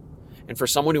 And for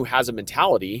someone who has a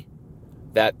mentality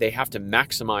that they have to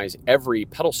maximize every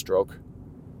pedal stroke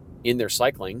in their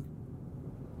cycling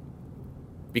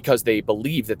because they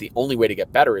believe that the only way to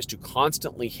get better is to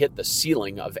constantly hit the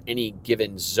ceiling of any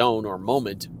given zone or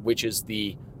moment, which is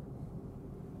the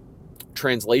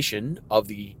translation of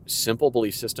the simple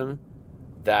belief system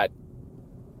that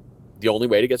the only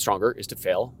way to get stronger is to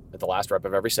fail at the last rep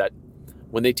of every set.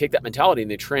 When they take that mentality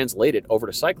and they translate it over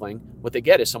to cycling, what they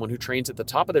get is someone who trains at the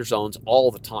top of their zones all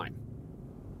the time.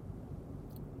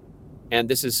 And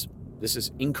this is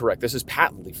incorrect. This is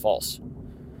patently false.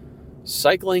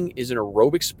 Cycling is an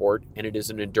aerobic sport and it is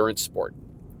an endurance sport.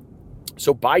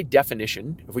 So by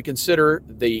definition, if we consider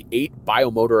the 8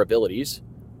 biomotor abilities,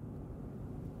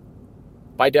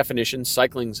 By definition,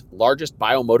 cycling's largest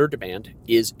biomotor demand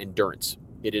is endurance.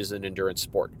 It is an endurance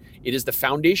sport. It is the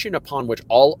foundation upon which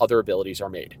all other abilities are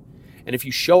made. And if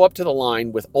you show up to the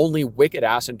line with only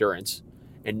wicked-ass endurance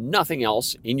and nothing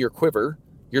else in your quiver,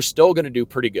 you're still going to do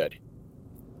pretty good.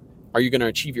 Are you going to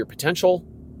achieve your potential?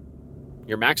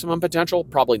 Your maximum potential?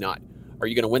 Probably not. Are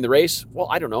you going to win the race? Well,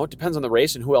 I don't know. It depends on the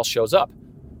race and who else shows up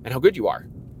and how good you are.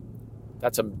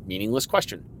 That's a meaningless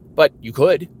question, but you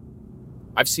could.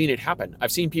 I've seen it happen.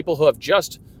 I've seen people who have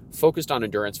just focused on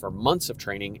endurance for months of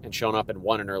training and shown up and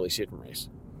won an early season race.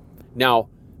 Now,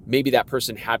 maybe that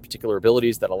person had particular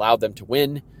abilities that allowed them to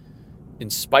win in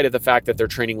spite of the fact that their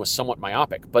training was somewhat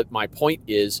myopic. But my point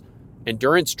is,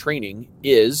 endurance training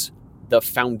is the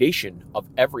foundation of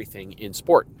everything in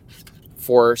sport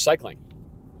for cycling.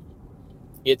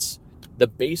 It's the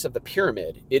base of the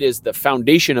pyramid. It is the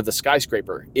foundation of the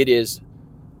skyscraper. It is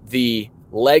the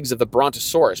legs of the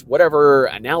brontosaurus, whatever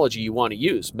analogy you want to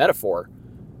use, metaphor.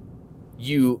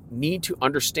 You need to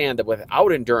understand that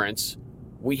without endurance,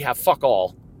 we have fuck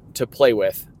all to play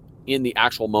with in the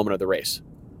actual moment of the race.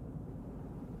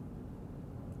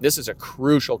 This is a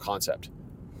crucial concept.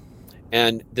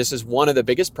 And this is one of the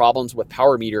biggest problems with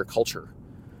power meter culture.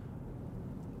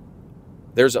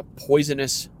 There's a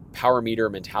poisonous power meter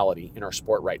mentality in our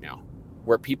sport right now,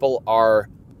 where people are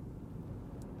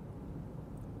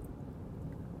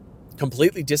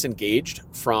completely disengaged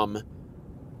from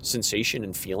sensation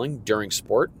and feeling during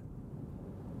sport.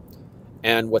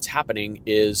 And what's happening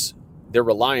is they're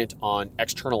reliant on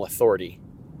external authority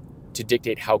to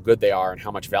dictate how good they are and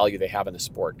how much value they have in the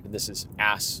sport. And this is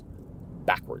ass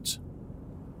backwards.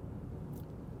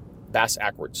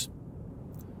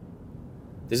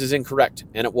 This is incorrect,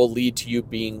 and it will lead to you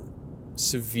being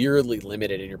severely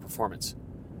limited in your performance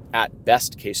at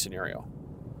best case scenario.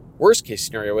 Worst case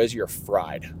scenario is you're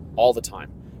fried all the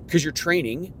time because you're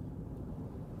training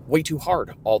way too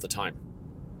hard all the time.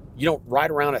 You don't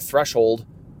ride around at threshold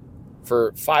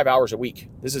for 5 hours a week.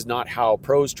 This is not how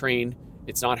pros train.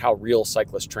 It's not how real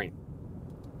cyclists train.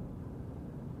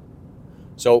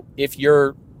 So if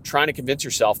you're trying to convince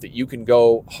yourself that you can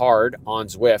go hard on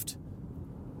Zwift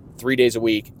 3 days a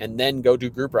week and then go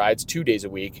do group rides 2 days a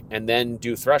week and then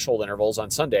do threshold intervals on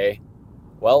Sunday,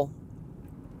 well,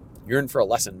 you're in for a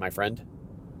lesson, my friend.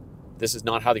 This is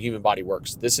not how the human body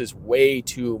works. This is way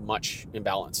too much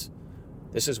imbalance.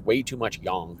 This is way too much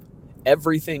yang.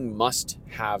 Everything must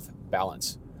have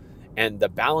balance. And the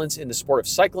balance in the sport of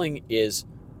cycling is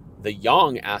the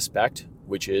yang aspect,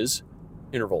 which is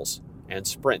intervals and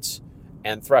sprints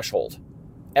and threshold.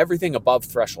 Everything above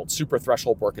threshold, super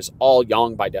threshold work is all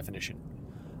yang by definition.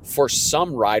 For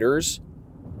some riders,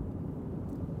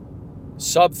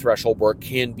 sub-threshold work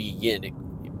can be yin,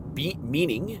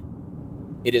 meaning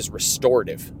it is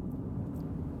restorative.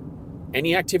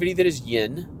 Any activity that is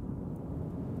yin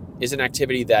is an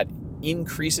activity that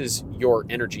increases your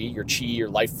energy, your chi, your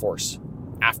life force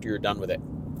after you're done with it.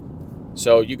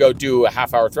 So you go do a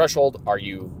half-hour threshold. Are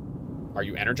you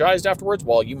energized afterwards?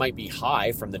 Well, you might be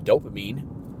high from the dopamine.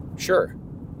 Sure.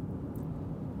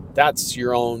 That's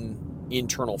your own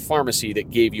internal pharmacy that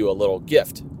gave you a little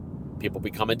gift. People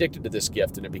become addicted to this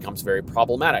gift and it becomes very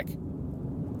problematic.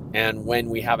 And when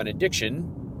we have an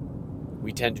addiction,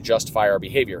 we tend to justify our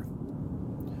behavior.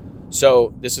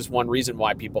 So this is one reason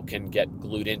why people can get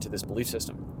glued into this belief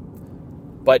system.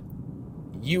 But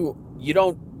you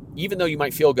don't, even though you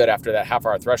might feel good after that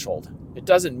half-hour threshold, it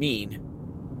doesn't mean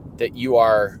that you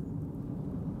are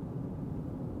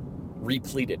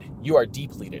repleted. You are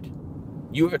depleted.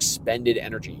 You have expended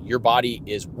energy. Your body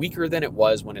is weaker than it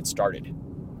was when it started.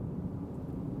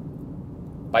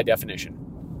 By definition.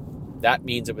 That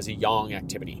means it was a yang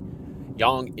activity.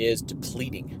 Yang is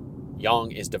depleting.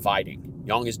 Yang is dividing.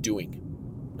 Yang is doing.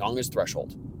 Yang is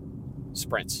threshold.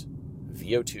 Sprints.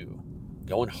 VO2.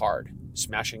 Going hard.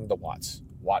 Smashing the watts.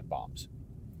 Watt bombs.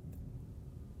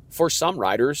 For some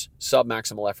riders,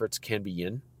 sub-maximal efforts can be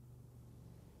yin.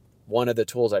 One of the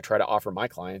tools I try to offer my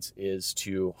clients is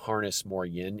to harness more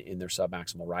yin in their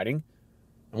sub-maximal riding.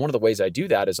 And one of the ways I do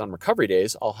that is on recovery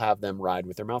days, I'll have them ride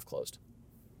with their mouth closed.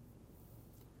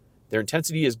 Their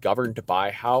intensity is governed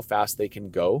by how fast they can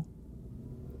go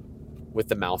with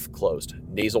the mouth closed.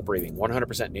 Nasal breathing,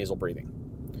 100% nasal breathing.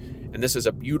 And this is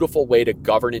a beautiful way to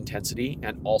govern intensity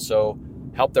and also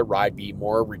help the ride be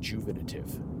more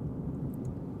rejuvenative.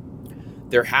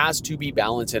 There has to be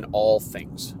balance in all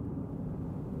things.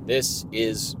 This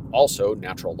is also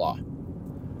natural law.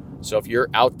 So if you're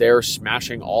out there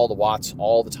smashing all the watts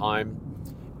all the time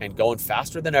and going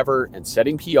faster than ever and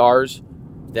setting PRs,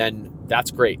 then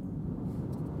that's great.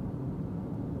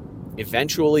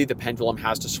 Eventually, the pendulum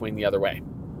has to swing the other way.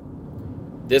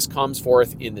 This comes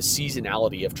forth in the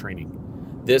seasonality of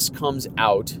training. This comes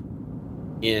out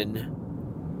in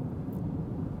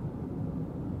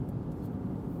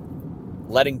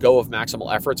letting go of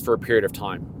maximal efforts for a period of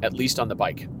time, at least on the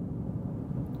bike.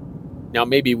 Now,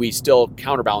 maybe we still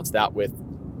counterbalance that with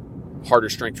harder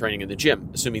strength training in the gym,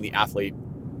 assuming the athlete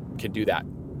can do that,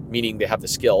 meaning they have the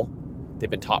skill, they've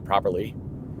been taught properly,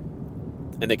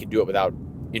 and they can do it without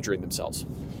injuring themselves.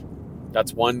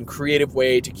 That's one creative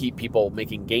way to keep people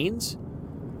making gains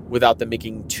without them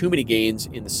making too many gains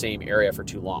in the same area for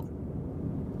too long.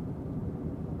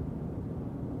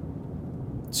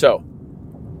 So,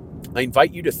 I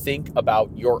invite you to think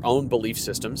about your own belief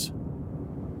systems.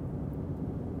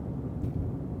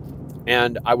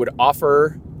 And I would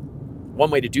offer one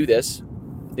way to do this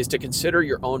is to consider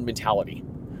your own mentality.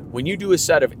 When you do a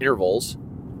set of intervals,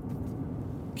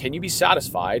 can you be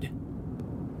satisfied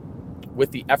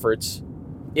with the efforts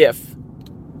if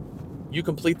you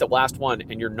complete the last one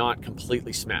and you're not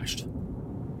completely smashed?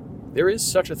 There is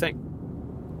such a thing.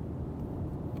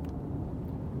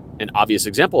 An obvious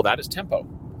example of that is tempo.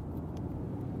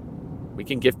 We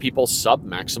can give people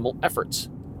sub-maximal efforts,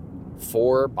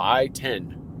 4 by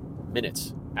 10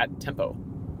 minutes at tempo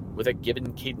with a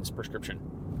given cadence prescription.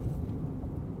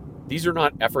 These are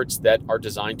not efforts that are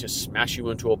designed to smash you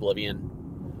into oblivion.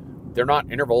 They're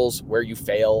not intervals where you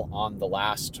fail on the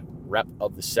last rep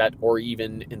of the set or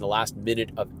even in the last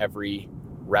minute of every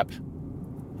rep.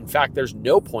 In fact, there's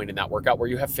no point in that workout where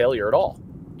you have failure at all.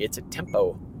 It's a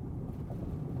tempo.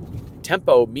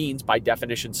 Tempo means by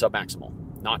definition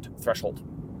submaximal, not threshold.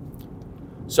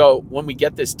 So when we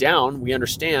get this down, we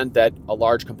understand that a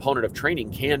large component of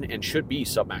training can and should be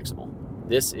submaximal.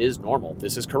 This is normal.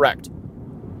 This is correct.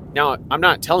 Now, I'm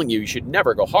not telling you should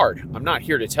never go hard. I'm not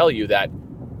here to tell you that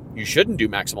you shouldn't do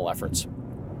maximal efforts.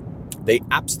 They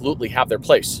absolutely have their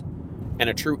place, and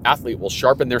a true athlete will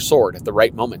sharpen their sword at the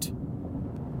right moment.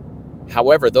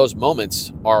 However, those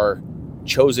moments are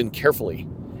chosen carefully,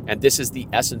 and this is the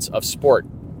essence of sport.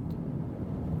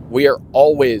 We are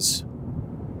always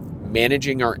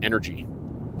managing our energy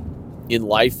in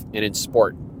life and in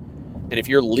sport. And if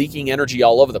you're leaking energy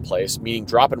all over the place, meaning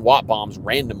dropping watt bombs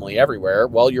randomly everywhere,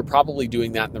 well, you're probably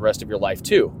doing that in the rest of your life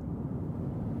too.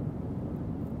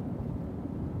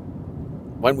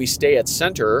 When we stay at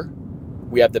center,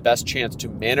 we have the best chance to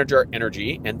manage our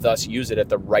energy and thus use it at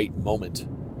the right moment.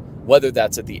 Whether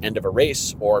that's at the end of a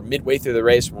race or midway through the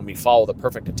race when we follow the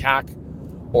perfect attack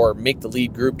or make the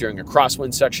lead group during a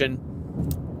crosswind section,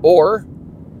 or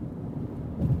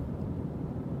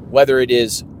whether it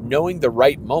is knowing the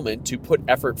right moment to put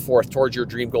effort forth towards your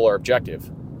dream goal or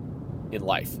objective in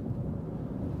life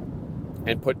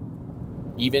and put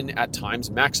even at times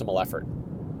maximal effort.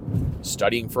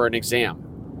 Studying for an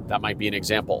exam, that might be an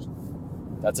example.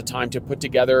 That's a time to put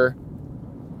together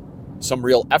some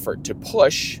real effort to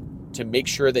push to make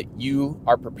sure that you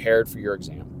are prepared for your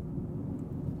exam.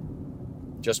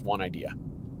 Just one idea.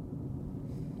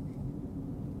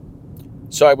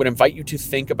 So I would invite you to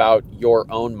think about your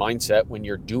own mindset when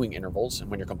you're doing intervals and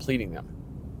when you're completing them.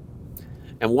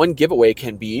 And one giveaway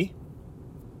can be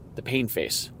the pain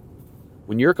face.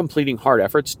 When you're completing hard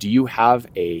efforts, do you have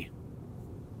a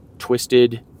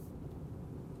twisted,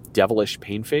 devilish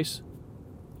pain face?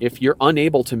 If you're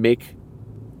unable to make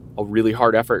a really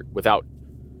hard effort without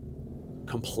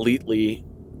completely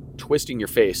twisting your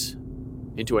face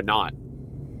into a knot,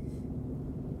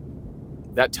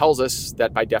 that tells us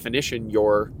that by definition,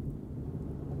 you're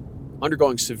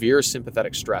undergoing severe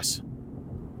sympathetic stress.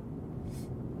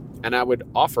 And I would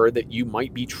offer that you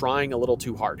might be trying a little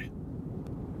too hard.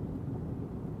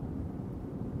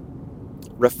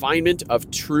 Refinement of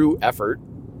true effort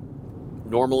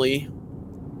normally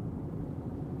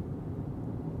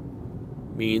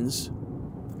means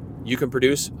you can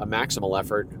produce a maximal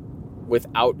effort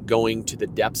without going to the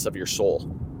depths of your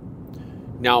soul.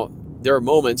 Now, there are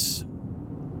moments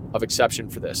of exception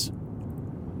for this.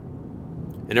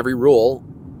 And every rule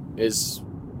is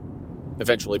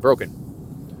eventually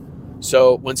broken.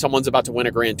 So when someone's about to win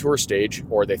a Grand Tour stage,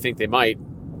 or they think they might,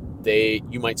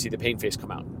 you might see the pain face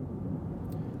come out.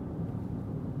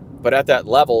 But at that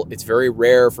level, it's very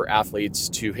rare for athletes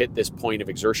to hit this point of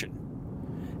exertion.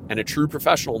 And a true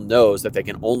professional knows that they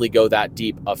can only go that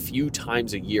deep a few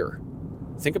times a year.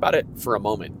 Think about it for a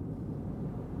moment.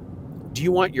 Do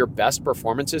you want your best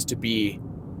performances to be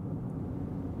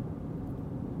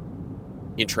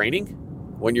in training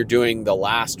when you're doing the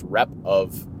last rep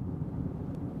of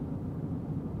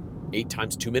 8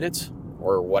 times 2 minutes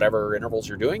or whatever intervals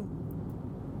you're doing?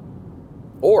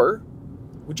 Or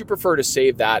would you prefer to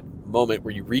save that moment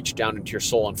where you reach down into your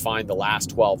soul and find the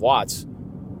last 12 watts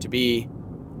to be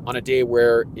on a day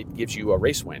where it gives you a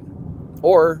race win,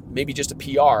 or maybe just a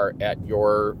PR at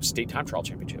your state time trial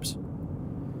championships.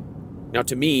 Now,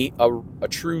 to me, a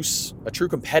true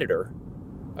competitor,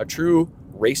 a true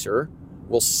racer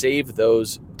will save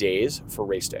those days for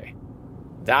race day.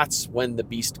 That's when the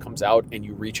beast comes out and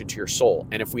you reach into your soul.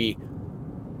 And if we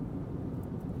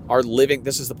are living,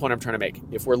 this is the point I'm trying to make.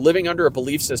 If we're living under a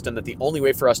belief system that the only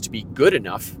way for us to be good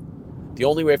enough, the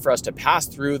only way for us to pass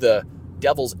through the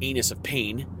devil's anus of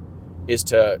pain is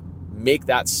to make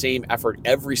that same effort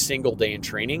every single day in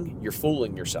training, you're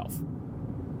fooling yourself.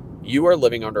 You are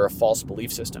living under a false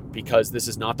belief system, because this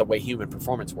is not the way human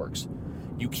performance works.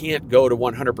 You can't go to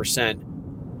 100%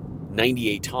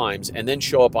 98 times and then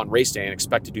show up on race day and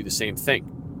expect to do the same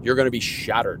thing. You're going to be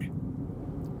shattered.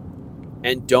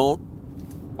 And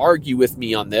don't argue with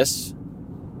me on this.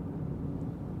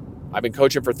 I've been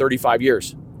coaching for 35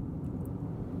 years.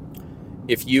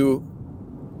 If you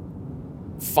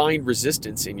find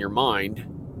resistance in your mind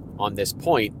on this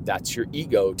point, that's your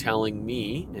ego telling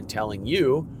me and telling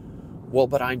you, well,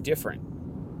 but I'm different.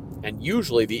 And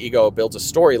usually the ego builds a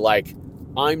story like,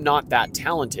 I'm not that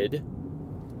talented,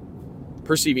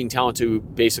 perceiving talent to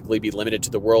basically be limited to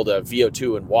the world of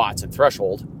VO2 and watts and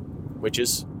threshold, which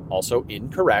is also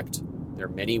incorrect. There are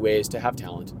many ways to have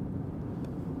talent.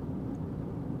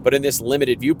 But in this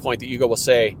limited viewpoint, the ego will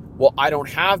say, well, I don't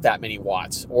have that many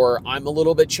watts, or I'm a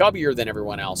little bit chubbier than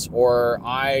everyone else, or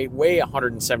I weigh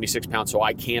 176 pounds, so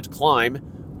I can't climb,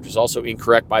 which is also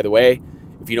incorrect, by the way.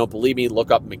 If you don't believe me, look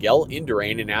up Miguel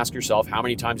Indurain and ask yourself how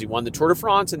many times he won the Tour de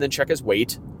France, and then check his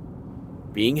weight.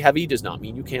 Being heavy does not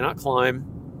mean you cannot climb.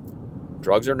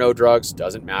 Drugs or no drugs,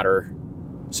 doesn't matter.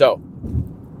 So,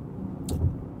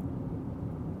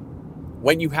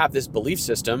 when you have this belief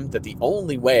system that the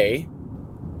only way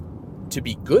to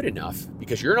be good enough,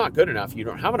 because you're not good enough, you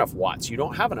don't have enough watts, you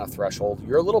don't have enough threshold,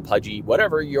 you're a little pudgy,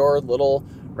 whatever your little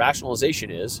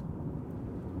rationalization is,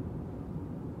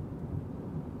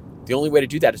 the only way to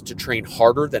do that is to train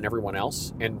harder than everyone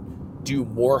else and do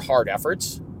more hard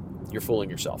efforts. You're fooling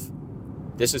yourself.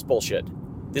 This is bullshit.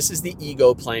 This is the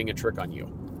ego playing a trick on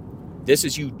you. This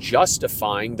is you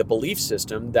justifying the belief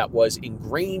system that was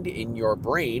ingrained in your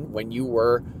brain when you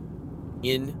were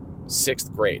in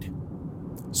 6th grade.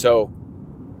 So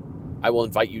I will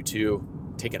invite you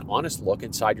to take an honest look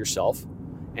inside yourself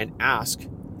and ask,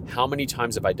 how many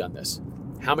times have I done this?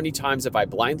 How many times have I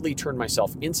blindly turned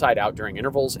myself inside out during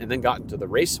intervals and then gotten to the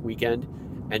race weekend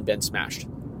and been smashed?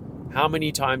 How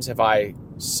many times have I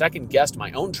second-guessed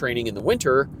my own training in the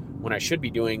winter when I should be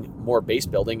doing more base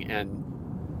building and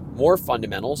more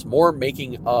fundamentals, more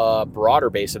making a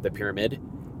broader base of the pyramid,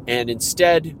 and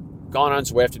instead gone on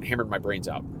Zwift and hammered my brains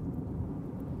out?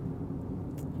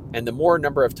 And the more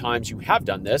number of times you have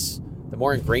done this, the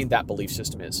more ingrained that belief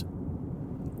system is.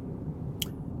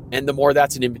 And the more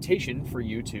that's an invitation for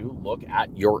you to look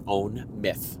at your own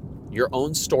myth, your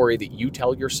own story that you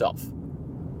tell yourself.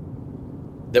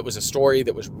 That was a story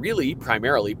that was really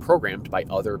primarily programmed by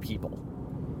other people.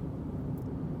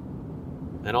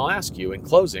 And I'll ask you in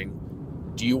closing,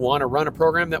 do you want to run a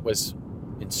program that was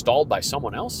installed by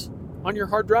someone else on your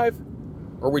hard drive?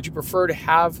 Or would you prefer to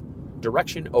have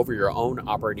direction over your own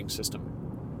operating system?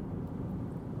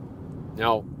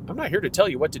 Now, I'm not here to tell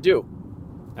you what to do.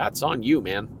 That's on you,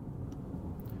 man.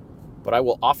 But I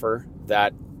will offer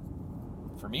that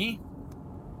for me,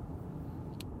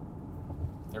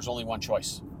 there's only one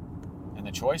choice. And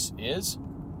the choice is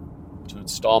to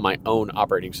install my own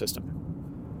operating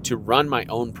system, to run my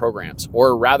own programs,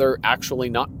 or rather, actually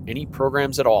not any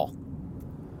programs at all,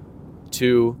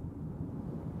 to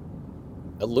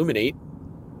illuminate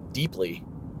deeply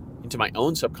into my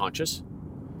own subconscious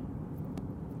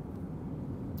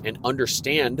and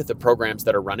understand the programs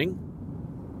that are running,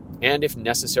 and if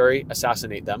necessary,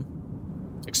 assassinate them,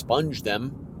 expunge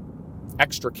them,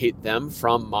 extricate them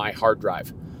from my hard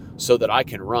drive so that I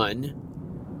can run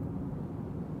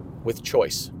with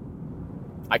choice.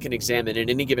 I can examine in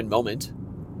any given moment,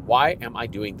 why am I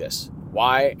doing this?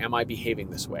 Why am I behaving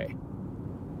this way?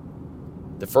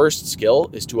 The first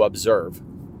skill is to observe.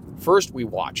 First, we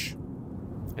watch.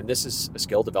 And this is a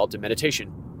skill developed in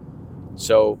meditation.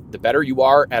 So the better you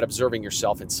are at observing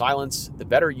yourself in silence, the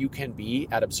better you can be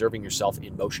at observing yourself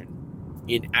in motion,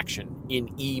 in action,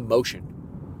 in emotion.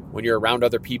 When you're around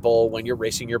other people, when you're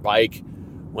racing your bike,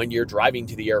 when you're driving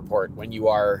to the airport, when you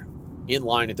are in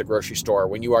line at the grocery store,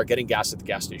 when you are getting gas at the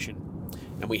gas station.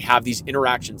 And we have these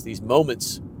interactions, these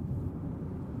moments,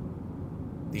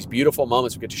 these beautiful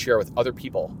moments we get to share with other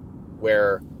people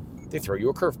where they throw you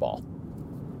a curveball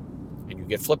and you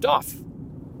get flipped off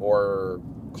or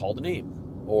called a name,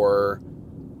 or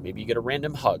maybe you get a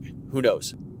random hug. Who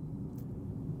knows?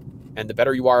 And the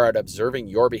better you are at observing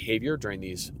your behavior during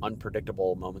these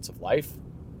unpredictable moments of life,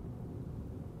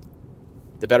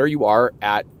 the better you are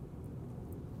at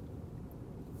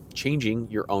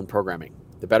changing your own programming.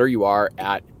 The better you are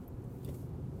at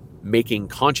making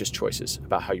conscious choices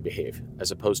about how you behave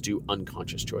as opposed to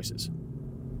unconscious choices.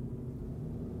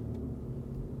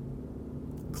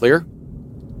 Clear?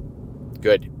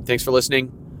 Good. Thanks for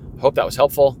listening. Hope that was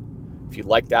helpful. If you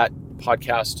like that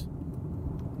podcast,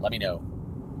 let me know.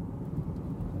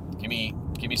 Give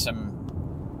me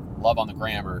some love on the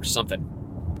gram or something.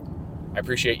 I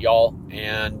appreciate y'all.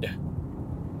 And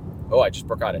I just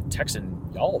broke out a Texan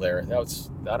y'all there. I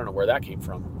don't know where that came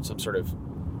from. Some sort of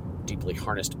deeply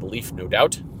harnessed belief, no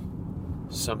doubt.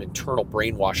 Some internal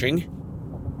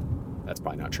brainwashing. That's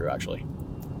probably not true, actually.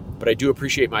 But I do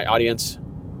appreciate my audience,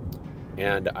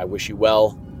 and I wish you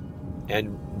well.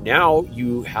 And now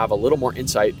you have a little more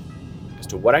insight as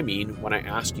to what I mean when I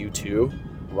ask you to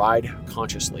ride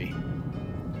consciously.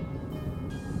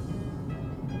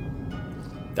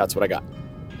 That's what I got.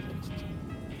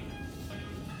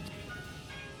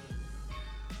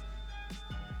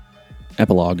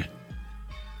 Epilogue.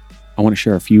 I want to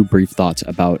share a few brief thoughts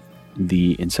about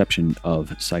the inception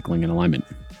of Cycling in Alignment.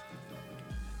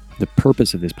 The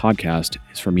purpose of this podcast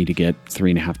is for me to get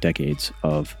 3.5 decades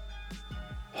of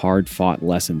hard-fought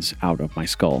lessons out of my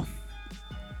skull.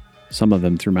 Some of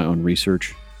them through my own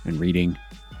research and reading.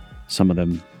 Some of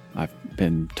them I've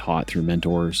been taught through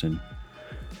mentors and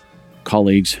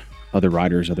colleagues, other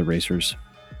riders, other racers.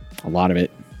 A lot of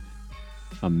it,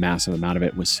 a massive amount of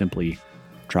it, was simply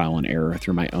trial and error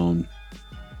through my own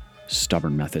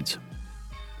stubborn methods.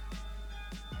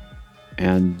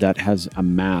 And that has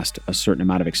amassed a certain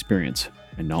amount of experience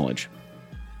and knowledge,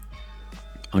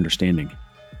 understanding.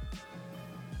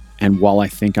 And while I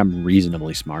think I'm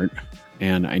reasonably smart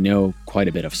and I know quite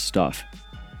a bit of stuff,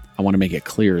 I want to make it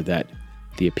clear that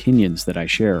the opinions that I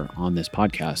share on this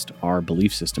podcast are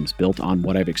belief systems built on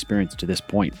what I've experienced to this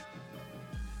point.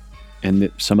 And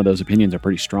that some of those opinions are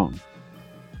pretty strong,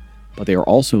 but they are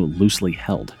also loosely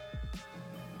held.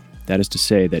 That is to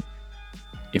say that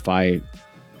if I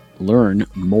learn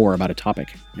more about a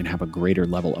topic and have a greater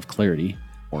level of clarity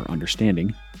or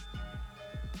understanding,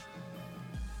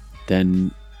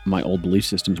 then my old belief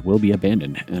systems will be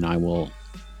abandoned and I will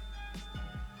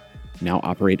now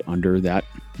operate under that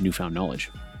newfound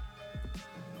knowledge.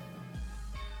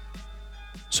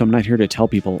 So I'm not here to tell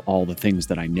people all the things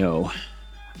that I know.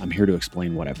 I'm here to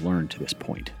explain what I've learned to this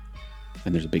point.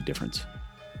 And there's a big difference.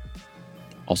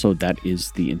 Also, that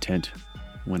is the intent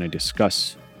when I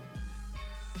discuss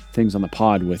things on the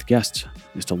pod with guests,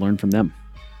 is to learn from them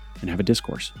and have a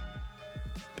discourse.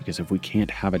 Because if we can't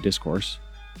have a discourse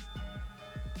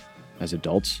as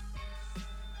adults,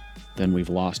 then we've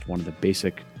lost one of the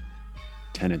basic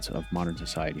tenets of modern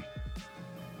society.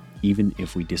 Even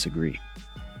if we disagree,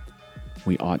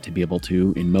 we ought to be able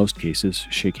to, in most cases,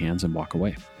 shake hands and walk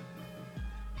away.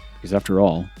 Because after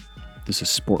all, this is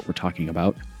sport we're talking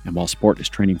about, and while sport is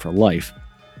training for life,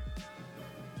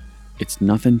 it's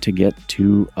nothing to get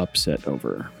too upset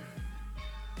over.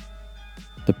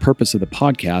 The purpose of the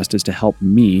podcast is to help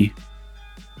me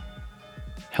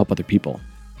help other people,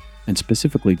 and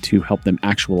specifically to help them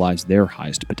actualize their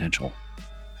highest potential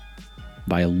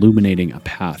by illuminating a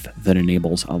path that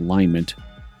enables alignment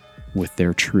with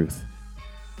their truth,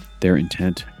 their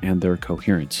intent, and their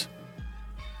coherence.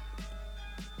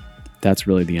 That's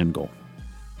really the end goal.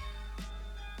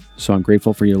 So I'm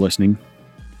grateful for your listening.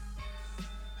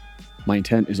 My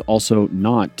intent is also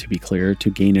not, to be clear, to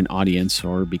gain an audience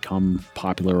or become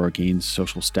popular or gain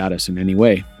social status in any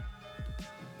way.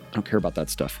 I don't care about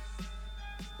that stuff.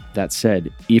 That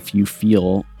said, if you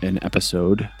feel an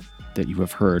episode that you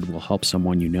have heard will help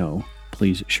someone you know,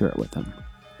 please share it with them.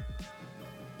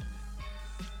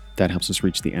 That helps us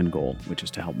reach the end goal, which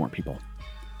is to help more people.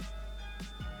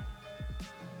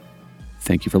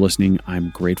 Thank you for listening. I'm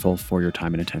grateful for your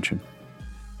time and attention.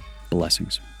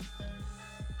 Blessings.